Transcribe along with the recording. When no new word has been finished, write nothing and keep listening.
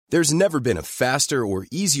There's never been a faster or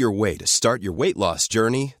easier way to start your weight loss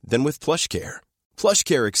journey than with PlushCare.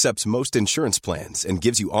 PlushCare accepts most insurance plans and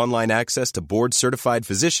gives you online access to board-certified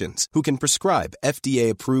physicians who can prescribe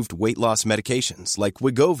FDA-approved weight loss medications like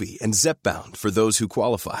Wegovy and Zepbound for those who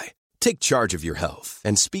qualify. Take charge of your health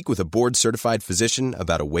and speak with a board-certified physician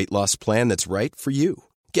about a weight loss plan that's right for you.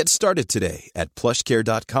 Get started today at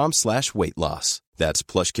plushcare.com/weight loss. That's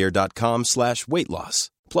plushcare.com/weight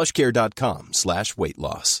loss. plushcare.com/weight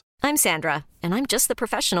loss. I'm Sandra, and I'm just the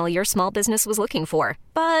professional your small business was looking for.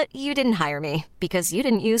 But you didn't hire me because you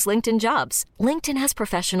didn't use LinkedIn Jobs. LinkedIn has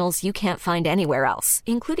professionals you can't find anywhere else,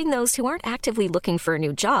 including those who aren't actively looking for a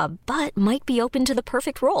new job, but might be open to the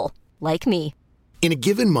perfect role, like me. In a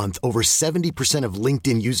given month, over 70% of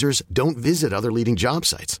LinkedIn users don't visit other leading job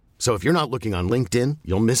sites. So if you're not looking on LinkedIn,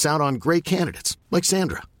 you'll miss out on great candidates like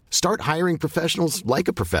Sandra. Start hiring professionals like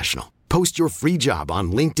a professional. Post your free job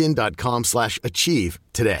on linkedin.com/achieve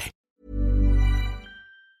today.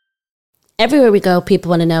 Everywhere we go, people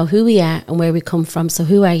want to know who we are and where we come from. So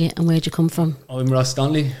who are you and where'd you come from? I'm Ross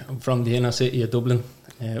Donnelly. I'm from the inner city of Dublin,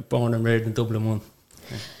 born and reared in Dublin 1.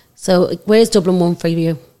 Yeah. So where's Dublin 1 for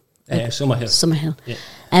you? Summerhill. Summerhill.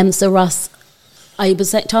 Yeah. So Ross, I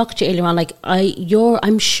was talking to you earlier on, like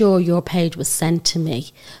I'm sure your page was sent to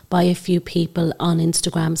me by a few people on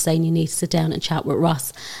Instagram saying you need to sit down and chat with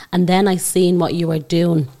Ross. And then I seen what you were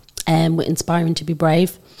doing with Inspiring to be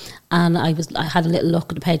Brave. And I had a little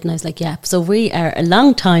look at the page and I was like, yeah. So we are a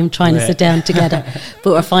long time trying to sit down together,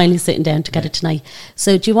 but we're finally sitting down together tonight.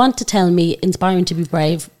 So do you want to tell me, Inspiring to be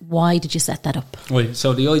Brave, why did you set that up? Well,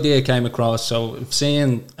 so the idea came across, so I've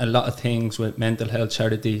seen a lot of things with mental health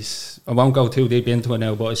charities. I won't go too deep into it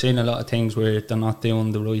now, but I've seen a lot of things where they're not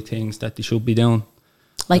doing the right things that they should be doing.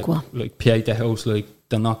 Like what? Like Pieta House, like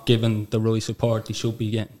they're not giving the right support they should be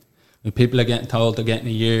getting. When people are getting told they're getting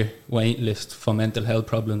a year waiting list for mental health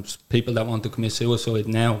problems, people that want to commit suicide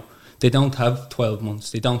now, they don't have 12 months,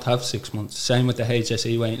 they don't have 6 months. Same with the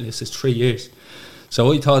HSE waiting list, it's 3 years.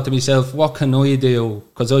 So I thought to myself, what can I do?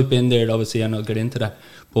 Because I've been there, obviously, and I'll get into that.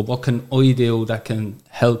 But what can I do that can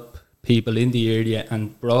help people in the area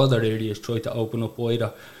and broader areas try to open up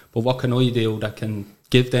wider? But what can I do that can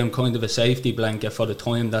give them kind of a safety blanket for the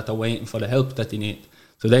time that they're waiting for the help that they need?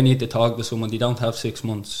 So they need to talk to someone. They don't have 6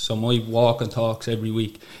 months. So my walk and talks every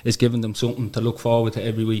week is giving them something to look forward to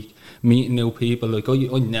every week. Meeting new people. Like I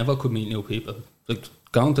never could meet new people. Like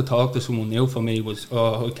going to talk to someone new for me was,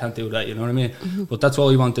 I can't do that, you know what I mean? Mm-hmm. But that's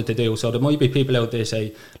what I wanted to do. So there might be people out there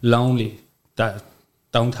say lonely that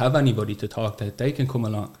don't have anybody to talk to. They can come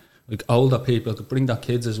along. Like older people could bring their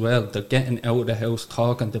kids as well. They're getting out of the house,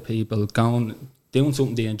 talking to people, going, doing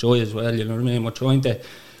something they enjoy as well, you know what I mean? We're trying to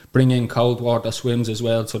bring in cold water swims as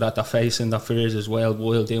well so that they're facing their fears as well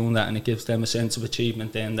while doing that, and it gives them a sense of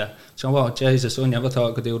achievement then that, you know what, Jesus, I never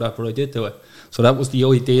thought I could do that, but I did do it. So that was the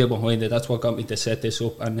idea behind it. That's what got me to set this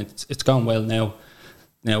up, and it's gone well now.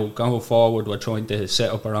 Now going forward, we're trying to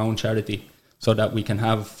set up our own charity so that we can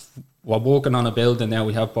have, we're working on a building now,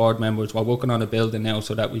 we have board members, we're working on a building now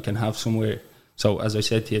so that we can have somewhere. So as I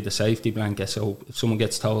said to you, the safety blanket, so if someone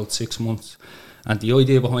gets told 6 months. And the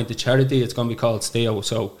idea behind the charity, it's going to be called STEO.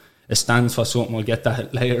 So it stands for something, we'll get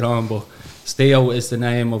that later on, but STEO is the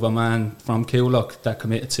name of a man from Coolock that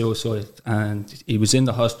committed suicide, and he was in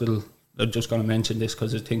the hospital. I'm just going to mention this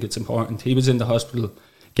because I think it's important. He was in the hospital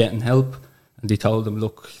getting help, and they told him,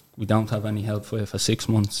 look, we don't have any help for you for 6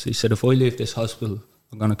 months. He said, if I leave this hospital,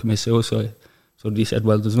 I'm going to commit suicide. So they said,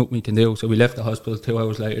 well, there's nothing we can do. So we left the hospital. 2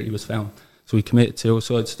 hours later, he was found. So he committed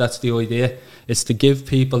suicide. So that's the idea. It's to give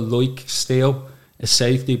people like STEO a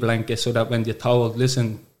safety blanket so that when they're told,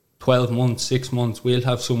 listen, 12 months, 6 months, we'll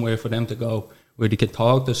have somewhere for them to go where they can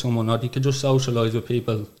talk to someone or they can just socialise with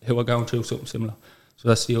people who are going through something similar. So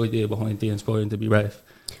that's the idea behind the Inspiring to be Brave.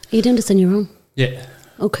 Are you doing this on your own? Yeah.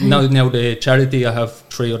 Okay. Now the charity, I have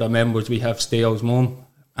 3 other members. We have Steo's mum,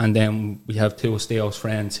 and then we have 2 of Steo's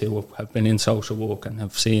friends who have been in social work and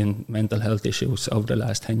have seen mental health issues over the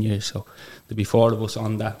last 10 years. So there'll be 4 of us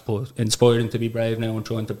on that, but Inspiring to be Brave now and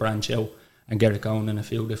trying to branch out and get it going in a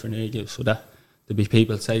few different areas so that there'll be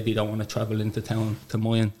people say they don't want to travel into town to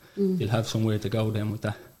Moyen. They'll have somewhere to go then with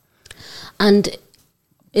that. And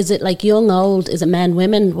is it like young, old? Is it men,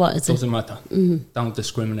 women? What is it? Doesn't matter. Don't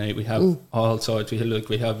discriminate. We have all sorts.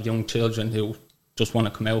 We have young children who just want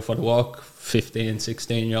to come out for the walk, 15,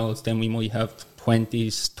 16-year-olds. Then we might have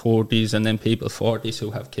 20s, 30s, and then people 40s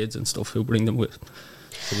who have kids and stuff who bring them with.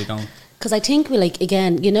 So we don't. Because I think we, like,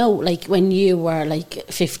 again, you know, like when you were like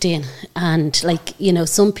 15 and like, you know,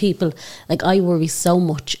 some people, like I worry so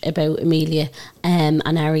much about Amelia and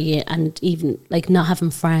Ari, and even like not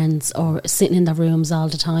having friends or sitting in their rooms all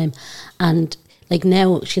the time. And Like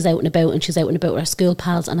now she's out and about with her school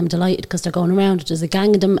pals, and I'm delighted because they're going around. There's a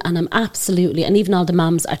gang of them, and I'm absolutely, and even all the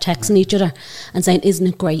mums are texting each other and saying, isn't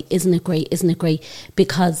it great, isn't it great, isn't it great?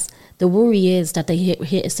 Because the worry is that they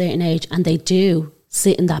hit a certain age and they do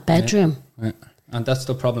sit in that bedroom. Yeah. And that's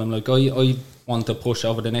the problem. Like I want to push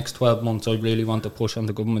over the next 12 months, I really want to push on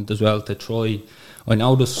the government as well to try. I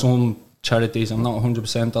know there's some charities, I'm not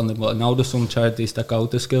 100% on them, but I know there's some charities that go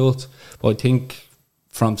to schools, but I think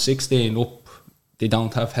from 16 up, they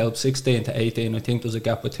don't have help. 16 to 18, I think there's a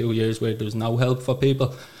gap of 2 years where there's no help for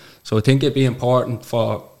people. So I think it'd be important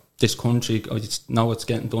for this country, I know it's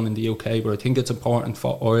getting done in the UK, but I think it's important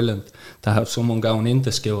for Ireland to have someone going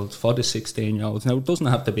into schools for the 16-year-olds. Now, it doesn't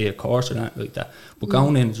have to be a course or anything like that, but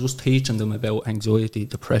going in and just teaching them about anxiety,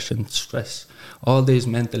 depression, stress, all these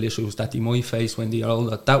mental issues that they might face when they're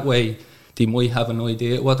older. That way, they might have an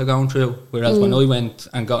idea what they're going through. Whereas when I went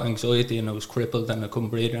and got anxiety and I was crippled and I couldn't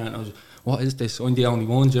breathe, and I was, what is this? I'm the only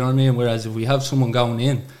one, do you know what I mean? Whereas if we have someone going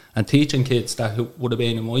in and teaching kids that who would have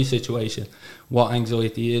been in my situation what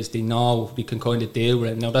anxiety is, they know they can kind of deal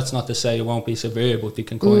with it. Now, that's not to say it won't be severe, but they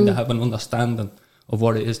can kind of have an understanding of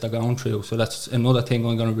what it is they're going through. So that's another thing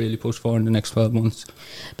I'm going to really push for in the next 12 months.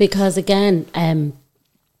 Because again,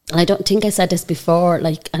 I don't think I said this before,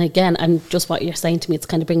 like, and again, and just what you're saying to me, it's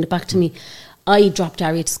kind of bringing it back to me. I dropped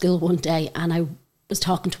Ari to school one day and I was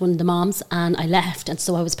talking to one of the moms and I left, and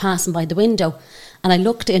so I was passing by the window and I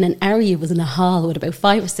looked in, and Ari was in a hall with about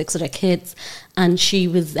 5 or 6 other kids, and she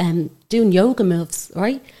was doing yoga moves,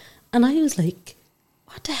 right? And I was like,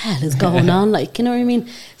 what the hell is going on? Like, you know what I mean?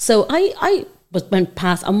 So I went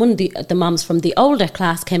past, and one of the moms from the older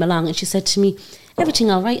class came along and she said to me,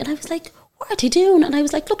 everything all right? And I was like, what are they doing? And I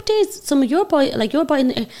was like, look, there's some of your boy in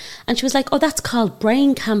there. And she was like, oh, that's called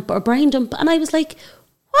brain camp or brain dump. And I was like,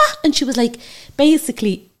 what? And she was like,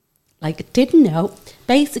 basically, like, didn't know,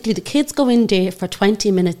 basically the kids go in there for 20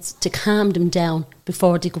 minutes to calm them down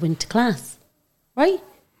before they go into class, right?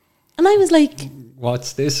 And I was like,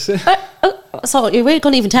 what's this? So you weren't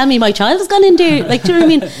going to even tell me my child has gone in there, like, do you know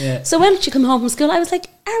what I mean? Yeah. So when she come home from school, I was like,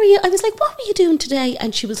 Ari, I was like, what were you doing today?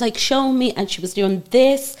 And she was like showing me, and she was doing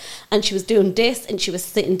this, and she was doing this, and she was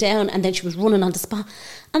sitting down, and then she was running on the spot.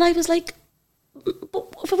 And I was like, when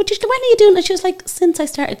are you doing? And she was like, since I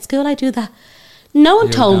started school, I do that. No one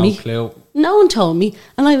told me. No one told me.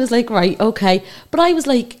 And I was like, right, okay. But I was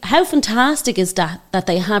like, how fantastic is that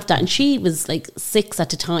they have that? And she was like 6 at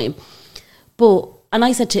the time. And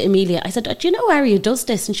I said to Amelia, I said, do you know Ari who does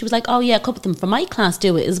this? And she was like, oh yeah, a couple of them from my class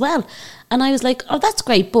do it as well. And I was like, oh, that's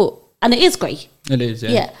great. And it is great. It is,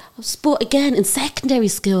 yeah. Yeah. But again, in secondary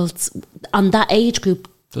schools, on that age group,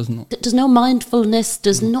 there's no mindfulness,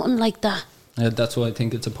 there's nothing like that. That's why I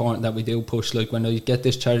think it's important that we do push. Like, when I get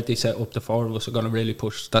this charity set up, the 4 of us are going to really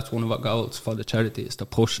push. That's one of our goals for the charity, is to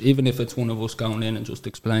push. Even if it's one of us going in and just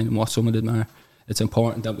explaining what some of them are, it's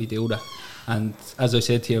important that we do that. And as I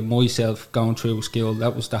said to you, myself going through school,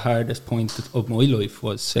 that was the hardest point of my life,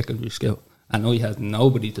 was secondary school. And I had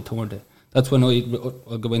nobody to turn to. That's when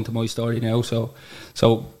I'll go into my story now. So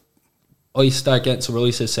I started getting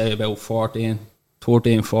psoriasis, say, about 13,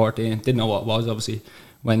 14. Didn't know what it was, obviously.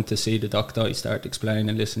 Went to see the doctor. He started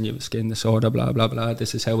explaining, listen, you have a skin disorder, blah, blah, blah.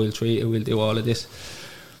 This is how we'll treat it. We'll do all of this.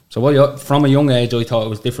 So from a young age, I thought it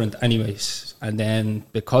was different anyways. And then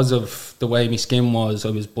because of the way my skin was,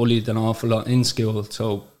 I was bullied an awful lot in school.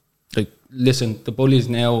 So, like, listen, the bullies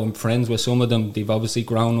now, I'm friends with some of them. They've obviously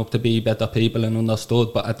grown up to be better people and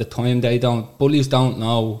understood. But at the time, bullies don't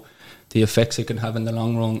know the effects it can have in the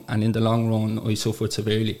long run. And in the long run, I suffered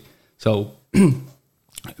severely. So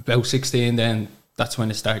about 16 then, that's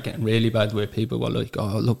when it started getting really bad, where people were like,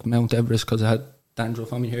 oh, look, Mount Everest, because I had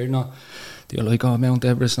dandruff on my hair now. They were like, oh, Mount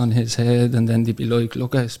Everest on his head. And then they'd be like,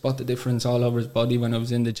 look, I spot the difference all over his body when I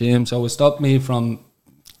was in the gym. So it stopped me from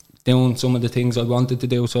doing some of the things I wanted to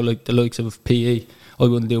do. So like the likes of PE, I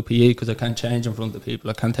wouldn't do PE because I can't change in front of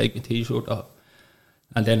people. I can't take my t-shirt off.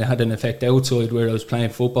 And then it had an effect outside where I was playing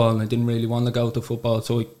football and I didn't really want to go to football.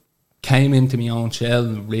 So I came into my own shell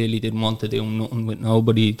and really didn't want to do nothing with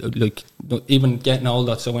nobody, like, even getting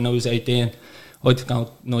older. So when I was 18, I'd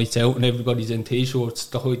go nights out and everybody's in t-shirts,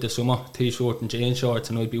 the height of summer, t-shirt and jean shorts,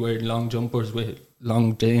 and I'd be wearing long jumpers with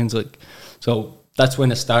long jeans, like. So that's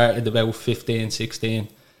when it started, about 15, 16.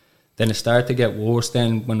 Then it started to get worse.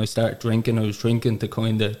 Then when I started drinking, I was drinking to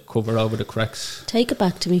kind of cover over the cracks. Take it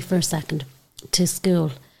back to me for a second, to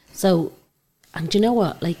school. So, and do you know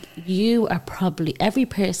what? Like, you are probably, every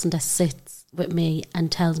person that sits with me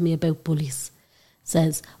and tells me about bullies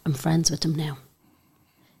says, I'm friends with them now.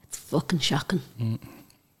 It's fucking shocking.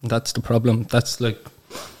 That's the problem. That's like,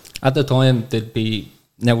 at the time, there'd be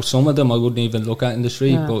Now, some of them I wouldn't even look at in the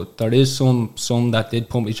street, Yeah. but there is some that did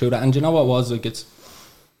put me through that. And you know what it was? Like,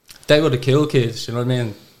 they were the cool kids, you know what I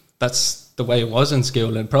mean? That's the way it was in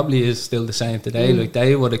school, and probably is still the same today. Like,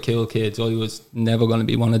 they were the cool kids. I was never going to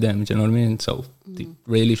be one of them, do you know what I mean? So they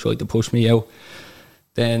really tried to push me out.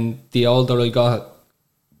 Then the older I got,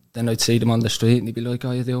 then I'd see them on the street and they'd be like,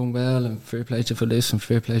 oh, you're doing well, and fair play to you for this and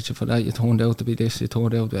fair play to you for that. You turned out to be this, you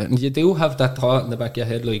turned out to that. And you do have that thought in the back of your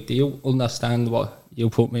head, like, do you understand what you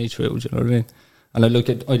put me through, do you know what I mean?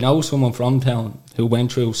 And I know someone from town who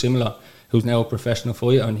went through similar, who's now a professional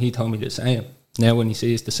fighter, and he told me the same. Now when he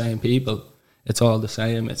sees the same people, it's all the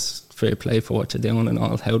same. It's fair play for what you're doing and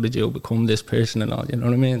all. How did you become this person and all, you know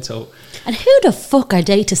what I mean? So, and who the fuck are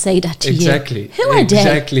they to say that to exactly, you? Who are they?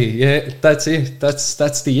 Exactly, yeah, that's it.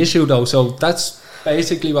 That's the issue though. So that's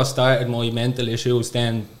basically what started my mental issues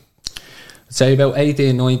then. I'd say about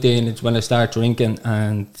 18, 19 is when I start drinking,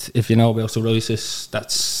 and if you know about cirrhosis,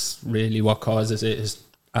 that's really what causes it, is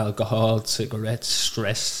alcohol, cigarettes,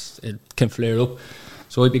 stress. It can flare up.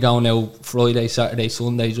 So I'd be going out Friday, Saturday,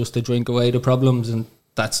 Sunday just to drink away the problems, and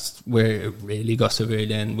that's where it really got severe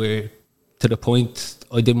then, where to the point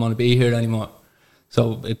I didn't want to be here anymore.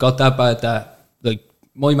 So it got that bad that, like,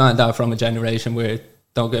 my man and dad from a generation where,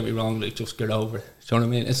 don't get me wrong, like, just get over it. Do you know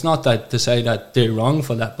what I mean? It's not that to say that they're wrong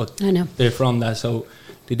for that, but I know. they're from that. So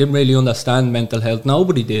they didn't really understand mental health.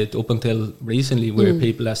 Nobody did up until recently, where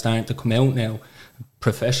people are starting to come out now.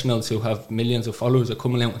 Professionals who have millions of followers are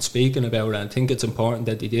coming out and speaking about it, and I think it's important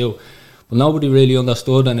that they do. But nobody really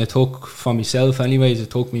understood, and it took, for myself anyways, it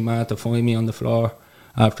took me mad to find me on the floor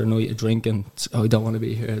after a night of drinking. I don't want to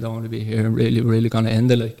be here, I don't want to be here. I'm really, really going to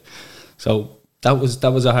end it. Like, so that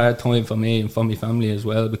was a hard time for me and for my family as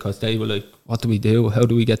well, because they were like, what do we do? How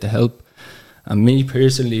do we get the help? And me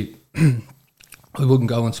personally, I wouldn't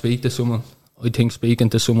go and speak to someone. I think speaking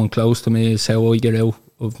to someone close to me is how I get out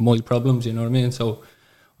of my problems, you know what I mean? So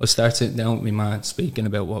I started sitting down with my mum, speaking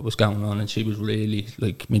about what was going on, and she was really,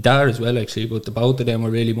 like, my dad as well actually, but the both of them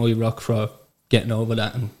were really my rock for getting over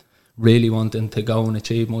that and really wanting to go and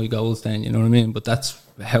achieve my goals then, you know what I mean? But that's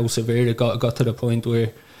how severe it got to the point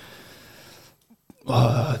where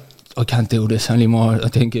I can't do this anymore. I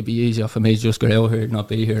think it'd be easier for me to just get out here, not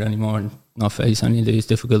be here anymore, and not face any of these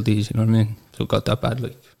difficulties, you know what I mean? So it got that bad,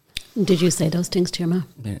 like. Did you say those things to your mum?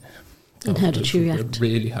 Yeah. And how did she react? A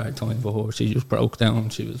really hard time for her. She just broke down.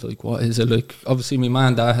 She was like, what is it? Like, obviously my man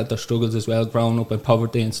and dad had their struggles as well, growing up in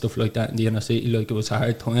poverty and stuff like that in the inner city. Like, it was a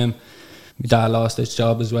hard time. My dad lost his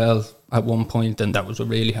job as well at one point, and that was a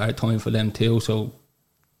really hard time for them too. So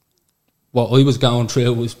what I was going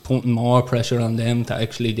through was putting more pressure on them to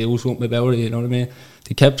actually do something about it, you know what I mean?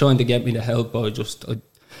 They kept trying to get me to help, but just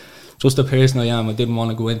the person I am, I didn't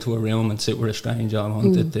want to go into a room and sit with a stranger. I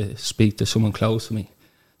wanted to speak to someone close to me.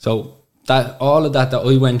 So that all of that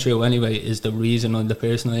I went through anyway is the reason I'm the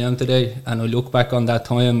person I am today. And I look back on that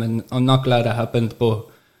time, and I'm not glad it happened, but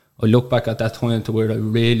I look back at that time to where I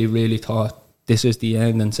really, really thought this is the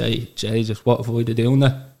end, and say, Jesus, what if I did doing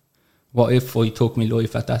that? What if I took my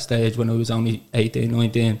life at that stage when I was only 18,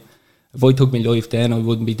 19? If I took my life then, I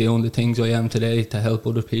wouldn't be doing the things I am today to help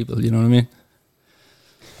other people, you know what I mean?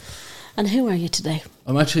 And who are you today?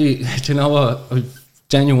 I'm actually, do you know what? I've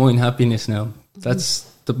genuine happiness now.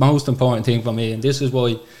 That's the most important thing for me, and this is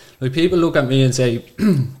why, like, people look at me and say,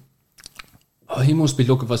 oh, he must be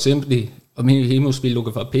looking for sympathy. I mean, he must be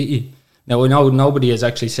looking for pity. Now, I know nobody has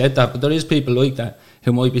actually said that, but there is people like that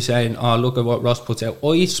who might be saying, oh, look at what Ross puts out.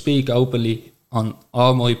 I speak openly on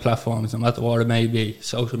all my platforms, no matter what it may be,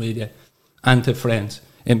 social media, and to friends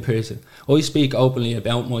in person. I speak openly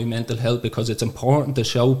about my mental health because it's important to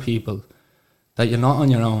show people that you're not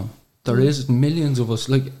on your own. There is millions of us.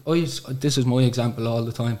 Like, this is my example all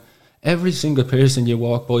the time. Every single person you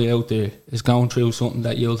walk by out there is going through something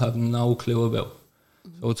that you'll have no clue about.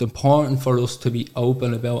 So it's important for us to be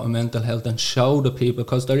open about our mental health and show the people,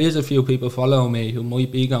 because there is a few people following me who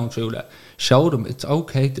might be going through that. Show them it's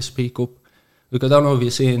okay to speak up. Because I don't know if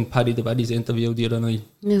you've seen Paddy the Baddy's interview the other night.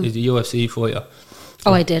 No. He's a UFC fighter.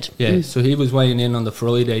 Oh, I did. Yeah, so he was weighing in on the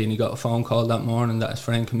Friday, and he got a phone call that morning that his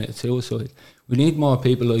friend committed suicide. We need more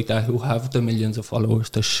people like that who have the millions of followers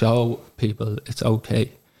to show people it's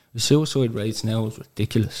okay. The suicide rates now is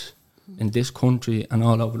ridiculous. In this country and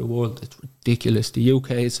all over the world, it's ridiculous. The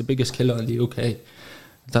UK is the biggest killer in the UK.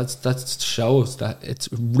 That shows that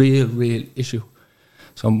it's a real issue.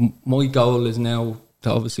 So my goal is now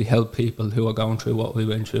to obviously help people who are going through what we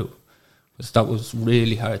went through. Because that was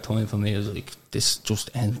really hard time for me. I was like, just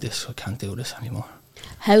end this. I can't do this anymore.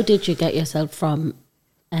 How did you get yourself from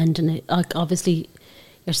ending it? Like, obviously,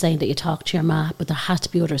 you're saying that you talked to your ma, but there had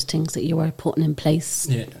to be other things that you were putting in place.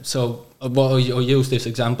 Yeah, so But I use this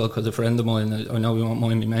example because a friend of mine, I know you won't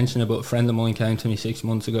mind me mentioning it, but a friend of mine came to me 6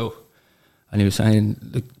 months ago, and he was saying,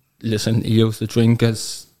 like, listen, he used the drink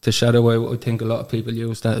as to shadow out. I think a lot of people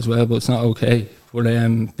use that as well, but it's not okay. But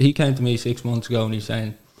he came to me 6 months ago, and he's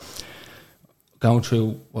saying, going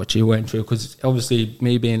through what you went through, because obviously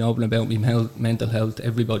me being open about my mental health,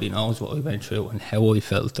 everybody knows what I went through and how I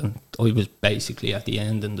felt, and I was basically at the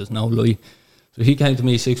end, and there's no lie. So he came to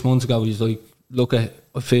me 6 months ago. He's like, look, I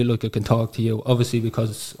feel like I can talk to you, obviously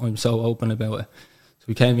because I'm so open about it. So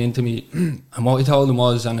he came into me, and what I told him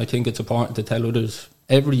was, and I think it's important to tell others,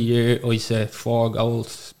 every year I set 4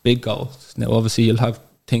 goals, big goals. Now obviously you'll have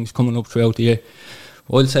things coming up throughout the year.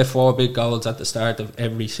 I'll set 4 big goals at the start of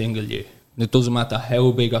every single year. And it doesn't matter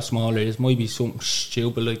how big or small it is. It might be something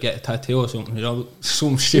stupid like get a tattoo or something, you know,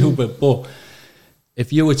 something stupid, but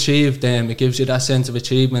if you achieve them, it gives you that sense of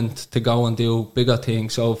achievement to go and do bigger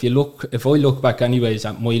things. So if I look back anyways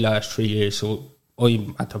at my last 3 years, so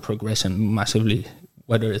I'm at the progression massively,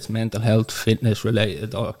 whether it's mental health, fitness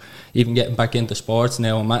related, or even getting back into sports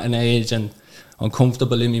now. I'm at an age and I'm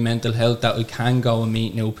comfortable in my mental health that I can go and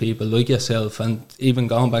meet new people like yourself, and even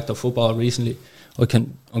going back to football recently,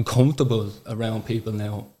 I'm comfortable around people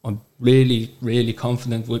now. I'm really, really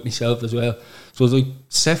confident with myself as well. So it's like,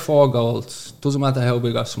 set 4 goals, doesn't matter how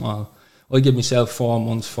big or small. I give myself 3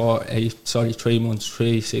 months,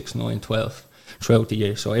 3, 6, 9, 12 throughout the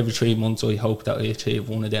year. So every 3 months I hope that I achieve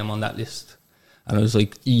one of them on that list. And I was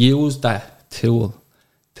like, use that tool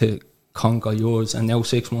to conquer yours. And now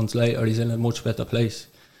 6 months later, he's in a much better place.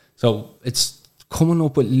 So it's coming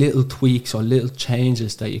up with little tweaks or little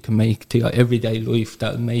changes that you can make to your everyday life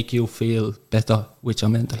that make you feel better with your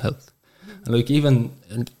mental health. And like, even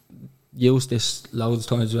use this loads of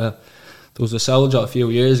times as well. There was a soldier a few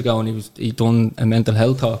years ago, and he done a mental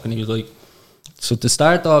health talk, and he was like, so to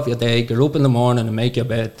start off your day, get up in the morning and make your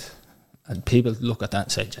bed. And people look at that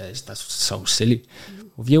and say, "Jeez, that's so silly."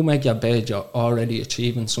 If you make your bed, you're already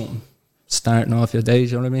achieving something. Starting off your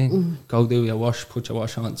days, you know what I mean? Go do your wash, put your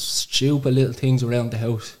wash on. Stupid little things around the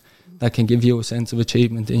house that can give you a sense of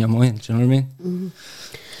achievement in your mind, do you know what I mean?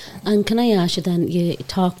 And can I ask you then, you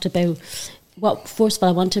talked about, first of all,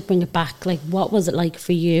 I want to bring it back, like, what was it like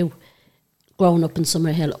for you growing up in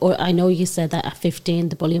Summerhill? Or I know you said that at 15,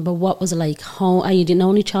 the bullying, but what was it like home? Are you the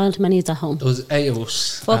only child? How many is at home? There was 8 of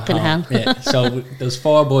us. Fucking hell. Yeah, so there's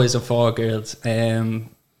 4 boys and 4 girls.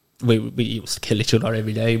 We used to kill each other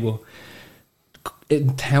every day, but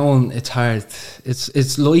in town it's hard.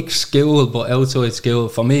 It's like school, but outside school.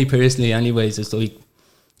 For me personally anyways, it's like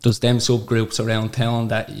there's them subgroups around town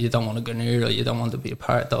that you don't want to go near or you don't want to be a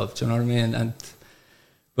part of, do you know what I mean? And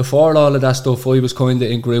before all of that stuff, I was kind of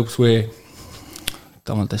in groups where,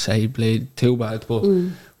 don't want to say played too bad, but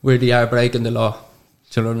where they are breaking the law,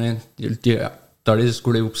 do you know what I mean? There is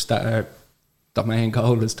groups that are, the main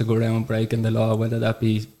goal is to go around breaking the law, whether that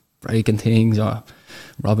be breaking things or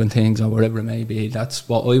robbing things or whatever it may be. That's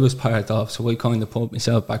what I was part of, so I kind of pulled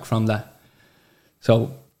myself back from that.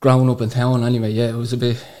 So growing up in town anyway, yeah, it was a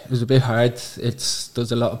bit hard.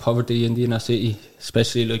 There's a lot of poverty in the inner city,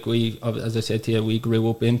 especially like we, as I said to you, we grew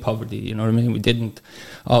up in poverty, you know what I mean? We didn't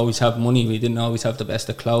always have money, we didn't always have the best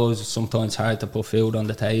of clothes, sometimes hard to put food on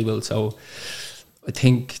the table. So I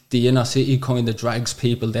think the inner city kind of drags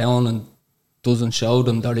people down and doesn't show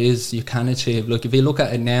them you can achieve. Like, if you look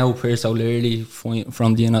at it now, Pierce O'Leary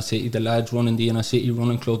from the inner city, the lads running the inner city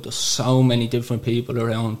running club, there's so many different people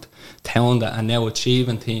around town that are now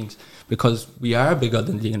achieving things because we are bigger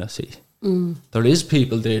than the inner city. There is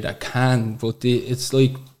people there that can, but it's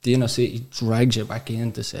like the inner city drags you back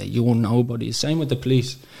in to say you're nobody. Same with the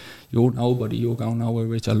police. You're nobody, you're going nowhere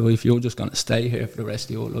with your life, you're just going to stay here for the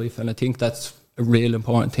rest of your life. And I think that's a real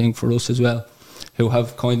important thing for us as well, who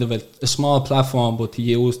have kind of a small platform, but to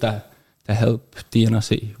use that to help the inner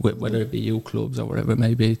city, whether it be youth clubs or whatever it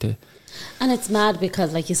may be. And it's mad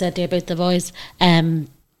because, like you said there about the boys,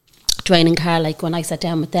 training car, like when I sat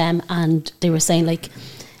down with them and they were saying, like,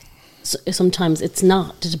 sometimes it's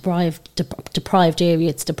not the deprived area,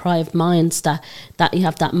 it's deprived minds that you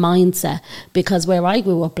have that mindset. Because where I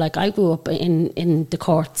grew up, like I grew up in the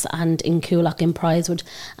courts and in Coolock in Prizewood,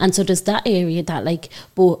 and so there's that area that, like,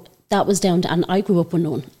 but that was down to, and I grew up with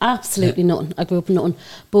none, absolutely nothing. I grew up with nothing.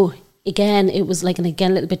 But again, it was like, and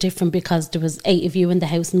again, a little bit different because there was 8 of you in the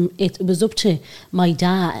house, and it was up to my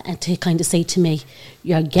dad to kind of say to me,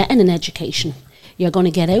 you're getting an education. You're going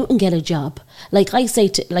to get out and get a job. Like I say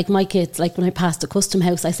to, like, my kids, like when I pass the custom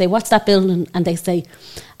house, I say, what's that building? And they say,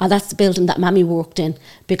 oh, that's the building that Mammy worked in.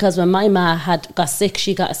 Because when my ma got sick,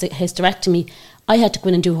 she got a hysterectomy, I had to go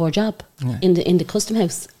in and do her job in the custom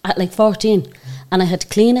house at like 14. And I had to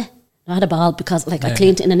clean it. I had a ball because I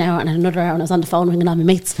cleaned in an hour and another hour and I was on the phone ringing on my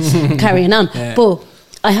mates, carrying on. Yeah. But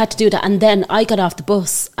I had to do that. And then I got off the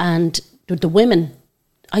bus and the women,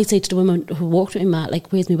 I say to the women who worked with me, Ma,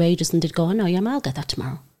 where's my wages? And they'd go, oh no, yeah, Ma, I'll get that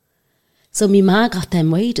tomorrow. So me ma got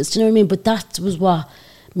them wages, do you know what I mean? But that was what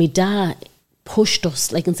me dad pushed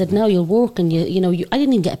us, and said, no, you'll work, and I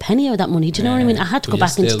didn't even get a penny out of that money, do you know what I mean? I had to go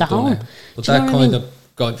back into the home. But that kind of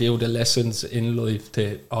got you the lessons in life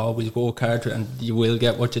to always work harder, and you will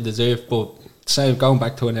get what you deserve. But say, going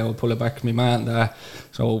back to it now, I'll pull it back to my ma and dad.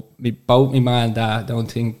 So both my ma and dad, I don't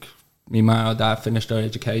think my ma or dad finished their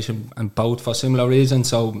education, and both for similar reasons.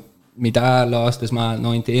 So my dad lost his ma at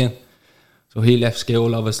 19, so he left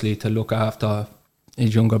school obviously to look after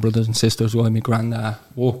his younger brothers and sisters, while my granddad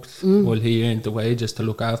worked, while he earned the wages to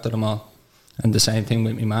look after them all. And the same thing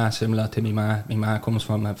with my ma, similar to my ma. My ma comes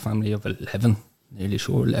from a family of 11, nearly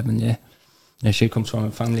sure 11, yeah. Yeah, she comes from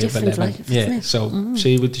a family of 11. Life, yeah, so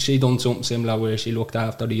she done something similar where she looked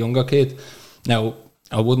after the younger kid. Now,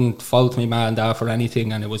 I wouldn't fault my ma and dad for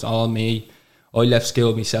anything, and it was all me. I left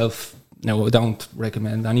school myself. Now, I don't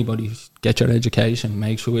recommend anybody get your education,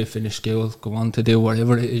 make sure you finish school, go on to do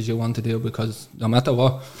whatever it is you want to do, because no matter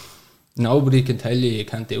what, nobody can tell you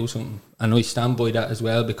can't do something. And I stand by that as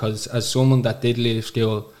well, because as someone that did leave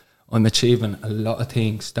school, I'm achieving a lot of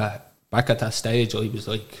things that back at that stage I was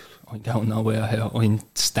like, I don't know where I'm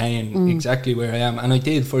staying exactly where I am. And I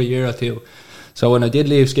did for a year or two. So when I did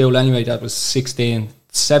leave school anyway, that was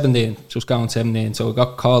 17, just going 17. So I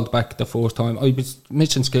got called back the first time. I was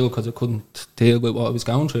missing school because I couldn't deal with what I was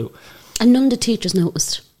going through. And none of the teachers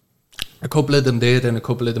noticed? A couple of them did, and a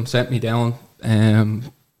couple of them sent me down.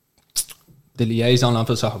 The liaison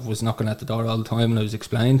officer was knocking at the door all the time, and I was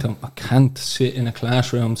explaining to him, I can't sit in a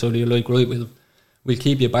classroom. So they're like, right, we'll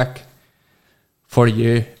keep you back for a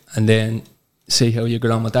year and then see how you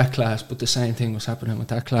get on with that class. But the same thing was happening with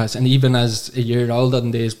that class. And even as a year older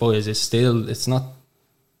than these boys, it's not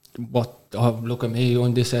what, oh, look at me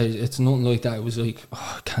on this age. It's nothing like that. It was like,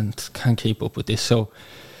 oh, I can't keep up with this. So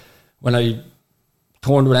when I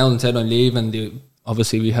turned around and said I'm leaving,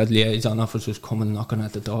 obviously we had liaison officers coming, knocking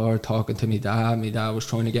at the door, talking to me dad. My dad was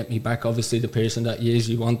trying to get me back. Obviously the person that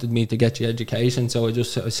you wanted me to get you education. So I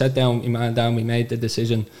sat down with my man down. We made the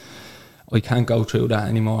decision, I can't go through that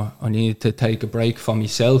anymore. I need to take a break for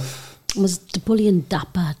myself. Was the bullying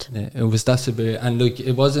that bad? Yeah, it was that severe. And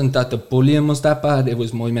it wasn't that the bullying was that bad, it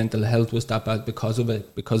was my mental health was that bad because of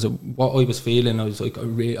it. Because of what I was feeling, I was like,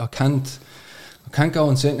 I can't go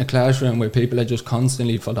and sit in a classroom where people are just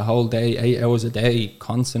constantly, for the whole day, 8 hours a day,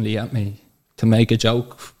 constantly at me to make a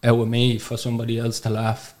joke out of me for somebody else to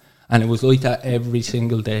laugh. And it was like that every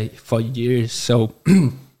single day for years. So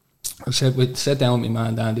we sat down with my man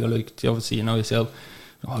and Dandy, like, obviously you know yourself,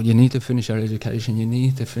 you need to finish your education, you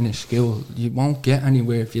need to finish school, you won't get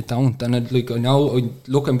anywhere if you don't. And I know,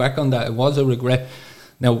 looking back on that, it was a regret.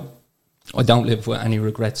 Now, I don't live with any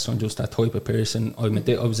regrets. I'm just that type of person. I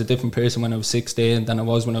was a different person when I was 16 than I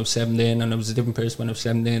was when I was 17, and I was a different person when I was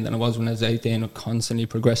 17 than I was when I was 18. I'm constantly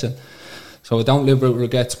progressing. So I don't live with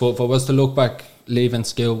regrets, but if I was to look back, leaving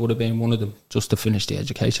school would have been one of them, just to finish the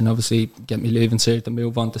education, obviously, get me leaving cert and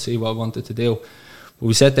move on to see what I wanted to do. But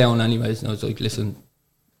we sat down anyways, and I was like, listen,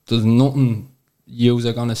 there's nothing yous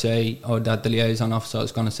are going to say, or that the liaison officer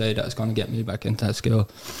is going to say that is going to get me back into school.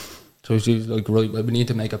 So she was like, right, well, we need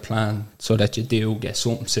to make a plan so that you do get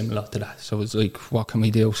something similar to that. So I was like, what can we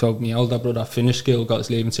do? So my older brother finished school, got his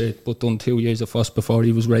leaving cert, but done 2 years of FOSS before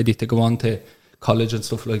he was ready to go on to college and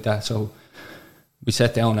stuff like that. So we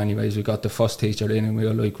sat down anyways, we got the FOSS teacher in, and we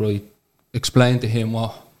were like, right, explain to him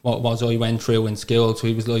what was I went through in school. So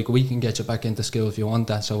he was like, we can get you back into school if you want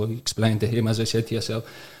that. So we explained to him, as I said to yourself,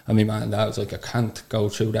 and my man and dad was like, I can't go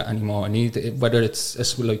through that anymore. I need it, whether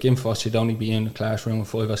it's like in FOSS, you'd only be in the classroom with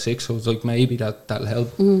 5 or 6. So I was like, maybe that'll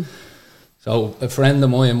help. So a friend of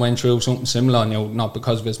mine went through something similar, not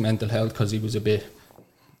because of his mental health, because he was a bit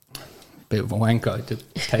of a wanker,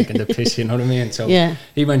 taking the piss, you know what I mean? So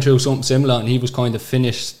he went through something similar, and he was kind of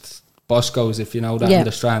finished Bosco's, if you know that, in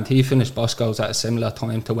the Strand. He finished Bosco's at a similar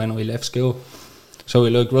time to when I left school. So we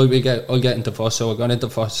like, right, I'll get into FOSS. So I got into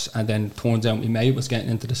FOSS, and then turns out my mate was getting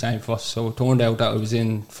into the same FOSS. So it turned out that I was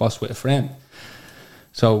in FOSS with a friend.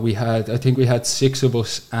 So I think we had 6 of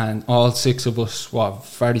us, and all 6 of us were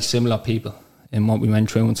very similar people in what we went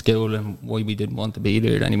through in school and why we didn't want to be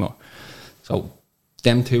there anymore. So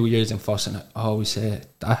them 2 years in FOSS, and I always say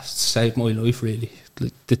that saved my life really.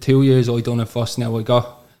 The 2 years I done in FOSS, now I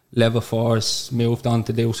got level 4s, moved on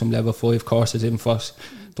to do some level 5 courses in FOSS,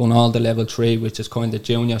 done all the level 3, which is kind of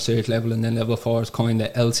junior cert level, and then level 4 is kind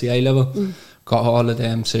of LCA level, got all of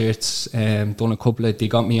them certs, done a couple of, they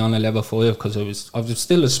got me on a level 5 because I was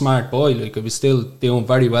still a smart boy, like I was still doing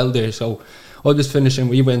very well there. So I was finishing,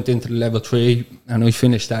 we went into the level 3 and I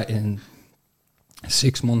finished that in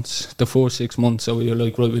 6 months, the first 6 months. So we were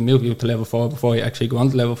like, right, we move you to level 4 before you actually go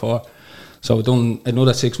on to level 4. So we done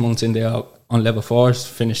another 6 months in there on level 4,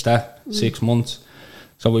 finished that 6 months.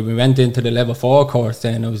 So when we went into the level 4 course,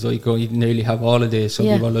 then I was like, oh, you nearly have all of this. So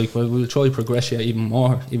we were like, well, we'll try progress you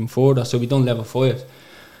even further. So we done level 5.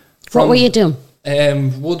 What were you doing?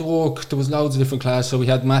 Woodwork. There was loads of different classes. So we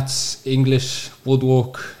had maths, English,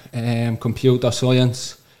 woodwork, computer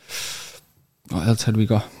science. What else had we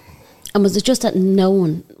got? And was it just that no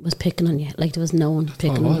one was picking on you? Like there was no one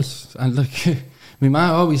picking on you? And like, my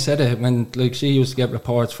ma always said it when like she used to get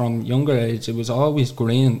reports from younger age. It was always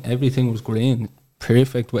green. Everything was green.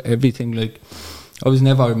 Perfect with everything. Like I was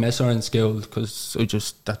never a messer in school because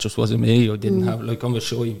that just wasn't me. I didn't have, like, I was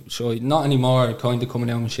shy, not anymore, kind of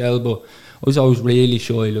coming out my shell, but I was always really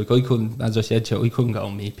shy. Like I couldn't, as I said to you, I couldn't go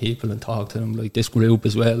and meet people and talk to them, like this group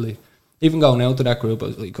as well. Like even going out to that group, I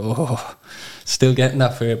was like, oh, still getting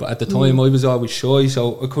that fear. But at the time I was always shy,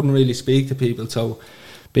 so I couldn't really speak to people. So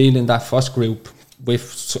being in that first group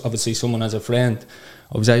with obviously someone as a friend,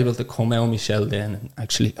 I was able to come out of my shell then and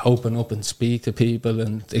actually open up and speak to people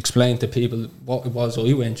and explain to people what it was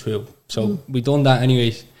I went through. So we done that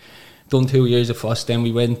anyways. Done 2 years of FOSS. Then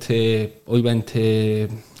I went to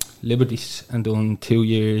Liberties and done 2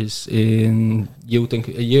 years in youth and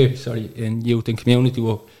community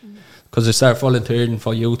work. Because I started volunteering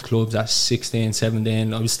for youth clubs at 16,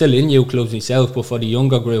 17. I was still in youth clubs myself, but for the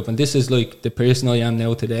younger group. And this is like the person I am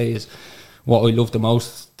now today, is what I love the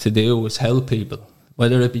most to do is help people.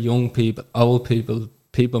 Whether it be young people, old people,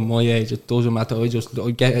 people my age, it doesn't matter. I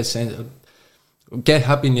get a sense, get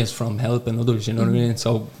happiness from helping others, you know what I mean?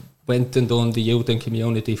 So went and done the youth and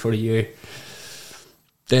community for a year.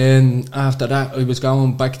 Then after that, I was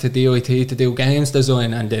going back to DIT to do games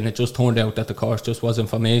design, and then it just turned out that the course just wasn't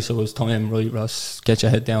for me. So it was time, right, Ross, get your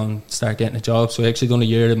head down, start getting a job. So I actually done a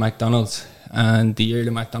year at McDonald's, and the year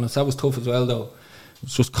at McDonald's, that was tough as well though. It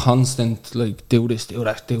was just constant, like, do this, do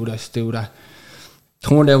that, do this, do that.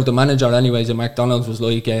 Turned out the manager anyways at McDonald's was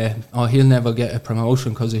like, oh, he'll never get a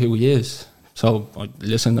promotion because of who he is. So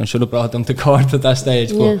listen, I should have brought them to court at that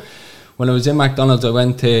stage. But when I was in McDonald's, I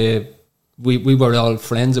went to, we were all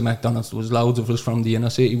friends at McDonald's. There was loads of us from the inner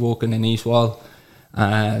city working in East Wall,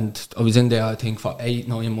 and I was in there I think for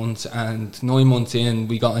 8-9 months, and 9 months in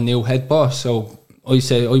we got a new head boss. So I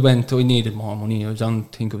needed more money. I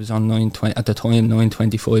think it was on 9.20 at the time,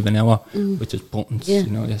 9.25 an hour, which is buttons, you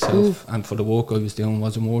know yourself. And for the work I was doing,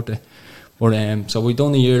 wasn't worth it. But so we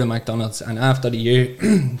done a year at McDonald's, and after the year,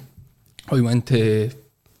 I went to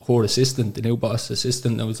her assistant, the new boss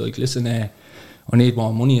assistant. I was like, listen, I need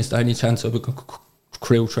more money. Is there any chance I would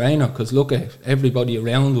crew trainer? Because look, everybody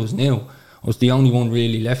around was new. I was the only one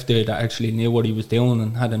really left there that actually knew what he was doing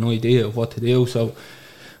and had an idea of what to do. So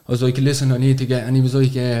I was like, listen, I need to get, and he was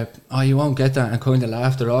like, oh, you won't get that, and kind of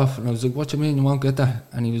laughed her off. And I was like, what do you mean you won't get that?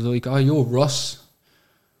 And he was like, oh, you're Russ.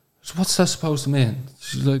 So what's that supposed to mean?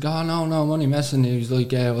 She's like, oh, no, I'm only messing. He was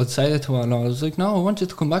like, I'll say it to her. And I was like, no, I want you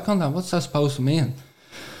to come back on that. What's that supposed to mean?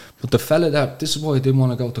 But the fella this is why I didn't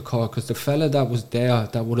want to go to court, because the fella that was there,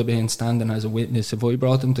 that would have been standing as a witness, if I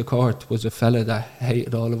brought him to court, was a fella that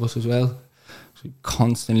hated all of us as well. So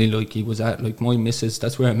constantly, like, he was at, like, my missus,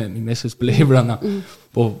 that's where I met my missus, believe it or not.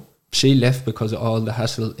 But she left because of all the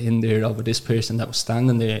hassle in there over this person that was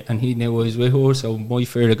standing there, and he knew I was with her. So my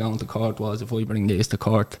fear of going to court was, if I bring this to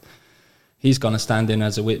court, he's going to stand in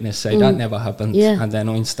as a witness, say that never happened, and then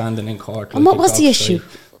I'm standing in court. And what was the issue?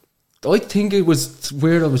 I think it was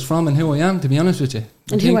where I was from and who I am, to be honest with you.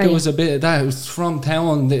 I think it was a bit of that. It was from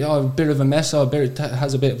town, a bit of a mess, or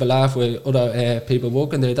has a bit of a laugh with other people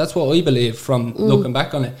working there. That's what I believe from looking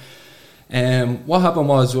back on it. What happened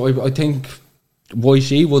was, I think why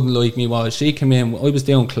she wouldn't like me was, she came in, I was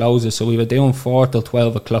doing closes, so we were doing 4 till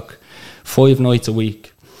 12 o'clock, 5 nights a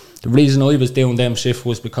week. The reason I was doing them shift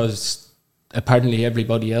was because apparently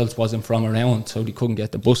everybody else wasn't from around, so they couldn't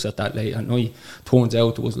get the bus at that late at night. Turns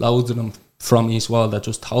out there was loads of them from East Wall that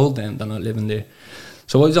just told them they're not living there.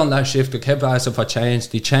 So I was on that shift. I kept asking for change.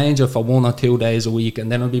 They change it for 1 or 2 days a week,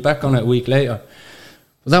 and then I'll be back on it a week later.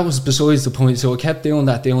 But that was besides the point. So I kept doing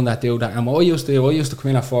that. And what I used to come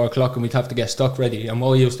in at 4 o'clock, and we'd have to get stock ready. And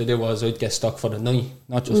what I used to do was, I'd get stock for the night,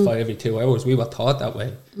 not just for every 2 hours. We were taught that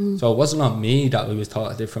way. So it wasn't on me that I was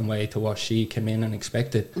taught a different way to what she came in and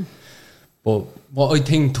expected. But what I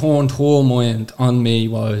think turned her mind on me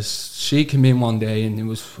was, she came in one day, and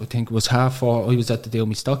I think it was 4:30. I was at the deal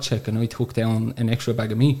my stock check, and I took down an extra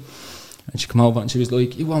bag of meat, and she came over and she was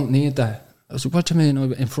like, you won't need that. I was like, what do you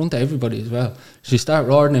mean? In front of everybody as well. She started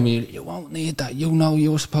roaring at me, you won't need that, you know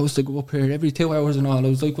you're supposed to go up here every 2 hours and all. I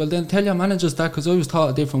was like, well then tell your managers that, because I was taught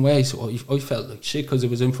a different way. So I felt like shit because it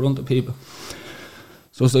was in front of people.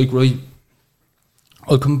 So I was like, right,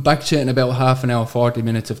 I'll come back to it in about half an hour, 40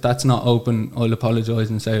 minutes. If that's not open, I'll apologise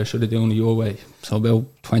and say I should have done it your way. So about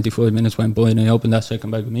 25 minutes went by and I opened that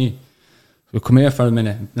second bag with me. So come here for a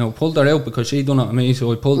minute. Now I pulled her out because she done it to me,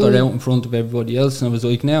 so I pulled her out in front of everybody else and I was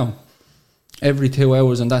like, now, every 2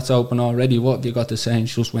 hours and that's open already, what have you got to say? And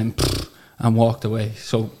she just went and walked away.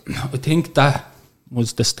 So I think that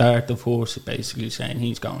was the start of her basically saying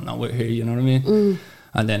he's going nowhere here, you know what I mean?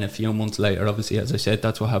 And then a few months later, obviously, as I said,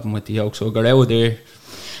 that's what happened with the yoke. So I got out of there.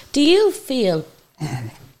 Do you feel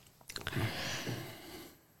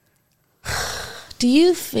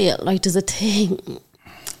like there's a thing,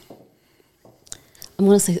 I'm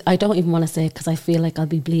going to say, I don't even want to say it because I feel like I'll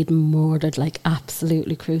be bleeding murdered, like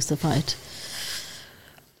absolutely crucified.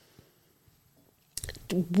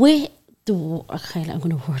 Okay, I'm going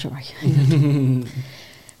to word it right.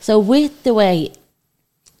 So with the way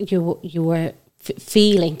you were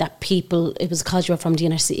feeling that people, it was because you were from the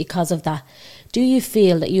inner city, because of that, do you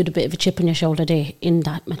feel that you had a bit of a chip on your shoulder there in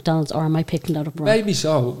that McDonald's, or am I picking that up wrong? Maybe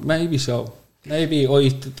so. Maybe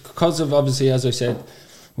because of, obviously, as I said,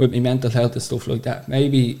 with my mental health and stuff like that,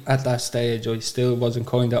 maybe at that stage I still wasn't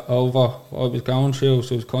kind of over what I was going through,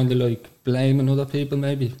 so it was kind of like blaming other people.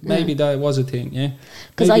 Maybe that was a thing. Yeah,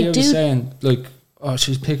 because I was saying like, oh,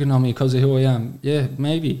 she's picking on me because of who I am. Yeah,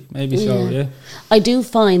 maybe so. Yeah, I do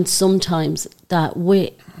find sometimes that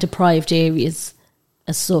with deprived areas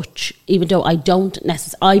as such, even though I don't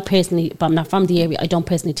necessarily, I personally, but I'm not from the area, I don't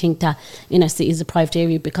personally think that inner city is a deprived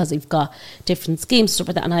area because they've got different schemes, stuff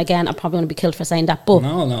like that. And again, I'm probably going to be killed for saying that, but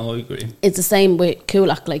no, I agree. It's the same with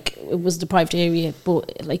Coolock. Like, it was a deprived area,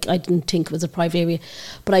 but like I didn't think it was a deprived area.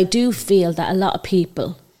 But I do feel that a lot of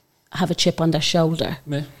people have a chip on their shoulder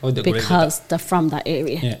because they're from that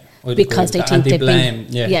area. Yeah. Because they think they've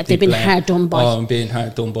been hard done by. Oh, I'm being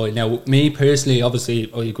hard done by. Now, me personally,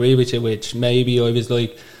 obviously, I agree with you, which maybe I was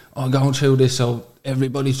like, oh, I'm going through this, so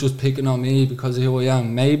everybody's just picking on me because of who I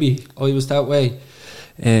am. Maybe I was that way.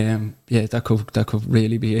 That could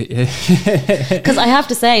really be it. Yeah. Because I have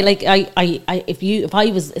to say, like, if I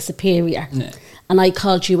was a superior and I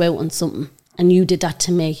called you out on something and you did that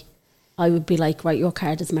to me, I would be like, right, your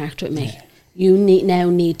card is marked with me. Yeah. You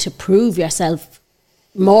need to prove yourself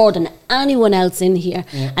more than anyone else in here,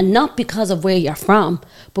 and not because of where you're from,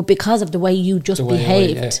 but because of the way you just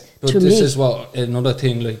behaved to me. This is what another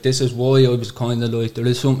thing, like, this is why I was kind of like, there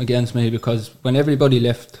is something against me, because when everybody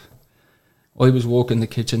left, I was working the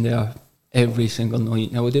kitchen there every single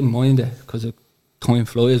night. Now I didn't mind it because time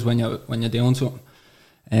flies when you're doing something.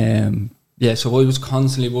 So I was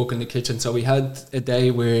constantly working the kitchen. So we had a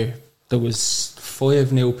day where there was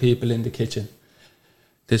 5 new people in the kitchen.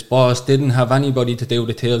 This boss didn't have anybody to do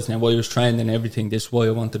the tills. Now I was trained and everything. This is why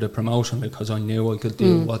I wanted a promotion, because I knew I could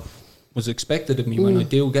do what was expected of me when I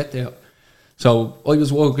do get there. So I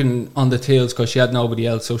was working on the tills because she had nobody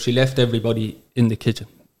else. So she left everybody in the kitchen.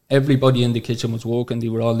 Everybody in the kitchen was working. They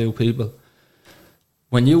were all new people.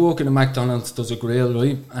 When you work in a McDonald's, there's a grill,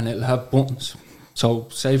 right? And it'll have buttons. So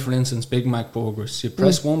say, for instance, Big Mac burgers. You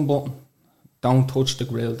press one button, don't touch the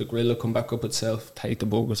grill will come back up itself, take the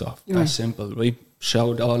burgers off. That's simple, right?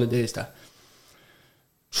 Showed all of this. That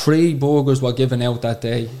 3 burgers were given out that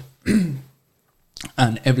day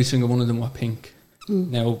and every single one of them were pink.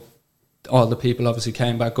 Now all the people obviously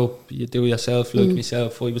came back up. You do yourself, like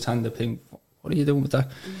myself, I was handed pink. What are you doing with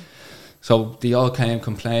that? So they all came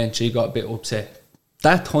complaining. She got a bit upset.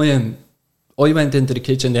 That time I went into the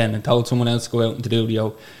kitchen then and told someone else to go out and to do the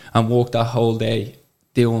yoke, and worked that whole day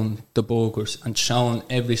doing the burgers and showing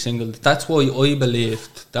every single. That's why I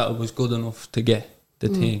believed that it was good enough to get the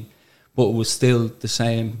thing, but it was still the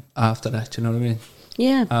same after that. You know what I mean?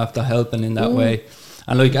 Yeah. After helping in that way,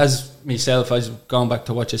 and like, as myself, as going back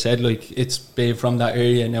to what you said, like, it's being from that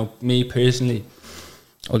area. Now, me personally,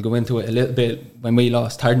 I'll go into it a little bit. When we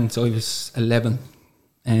lost Tardens, I was 11.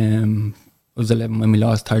 I was 11 when we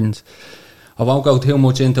lost Tardens. I won't go too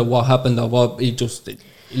much into what happened or what he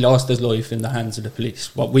lost his life in the hands of the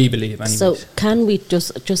police, what we believe anyways. So can we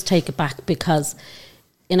just take it back, because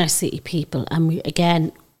inner city people, and we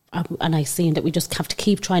again, and I've seen that we just have to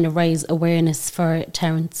keep trying to raise awareness for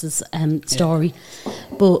Terence's story,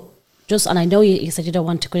 but just, and I know you said you don't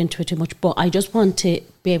want to go into it too much, but I just want to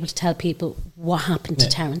be able to tell people what happened to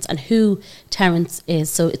Terence and who Terence is.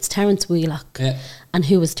 So it's Terence Wheelock, and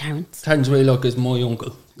who is Terence? Terence Wheelock is my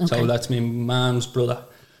uncle, so that's my mum's brother.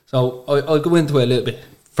 So I'll go into it a little bit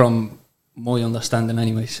from my understanding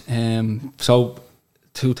anyways. So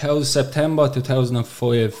September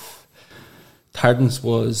 2005, Tardens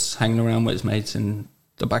was hanging around with his mates in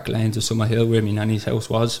the back lanes of Summerhill where my nanny's house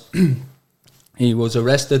was. He was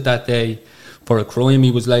arrested that day for a crime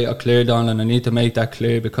he was later cleared on, and I need to make that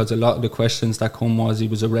clear because a lot of the questions that come was he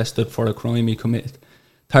was arrested for a crime he committed.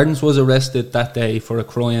 Tardens was arrested that day for a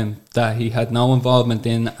crime that he had no involvement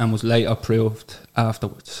in and was later proved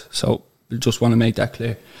afterwards. So just want to make that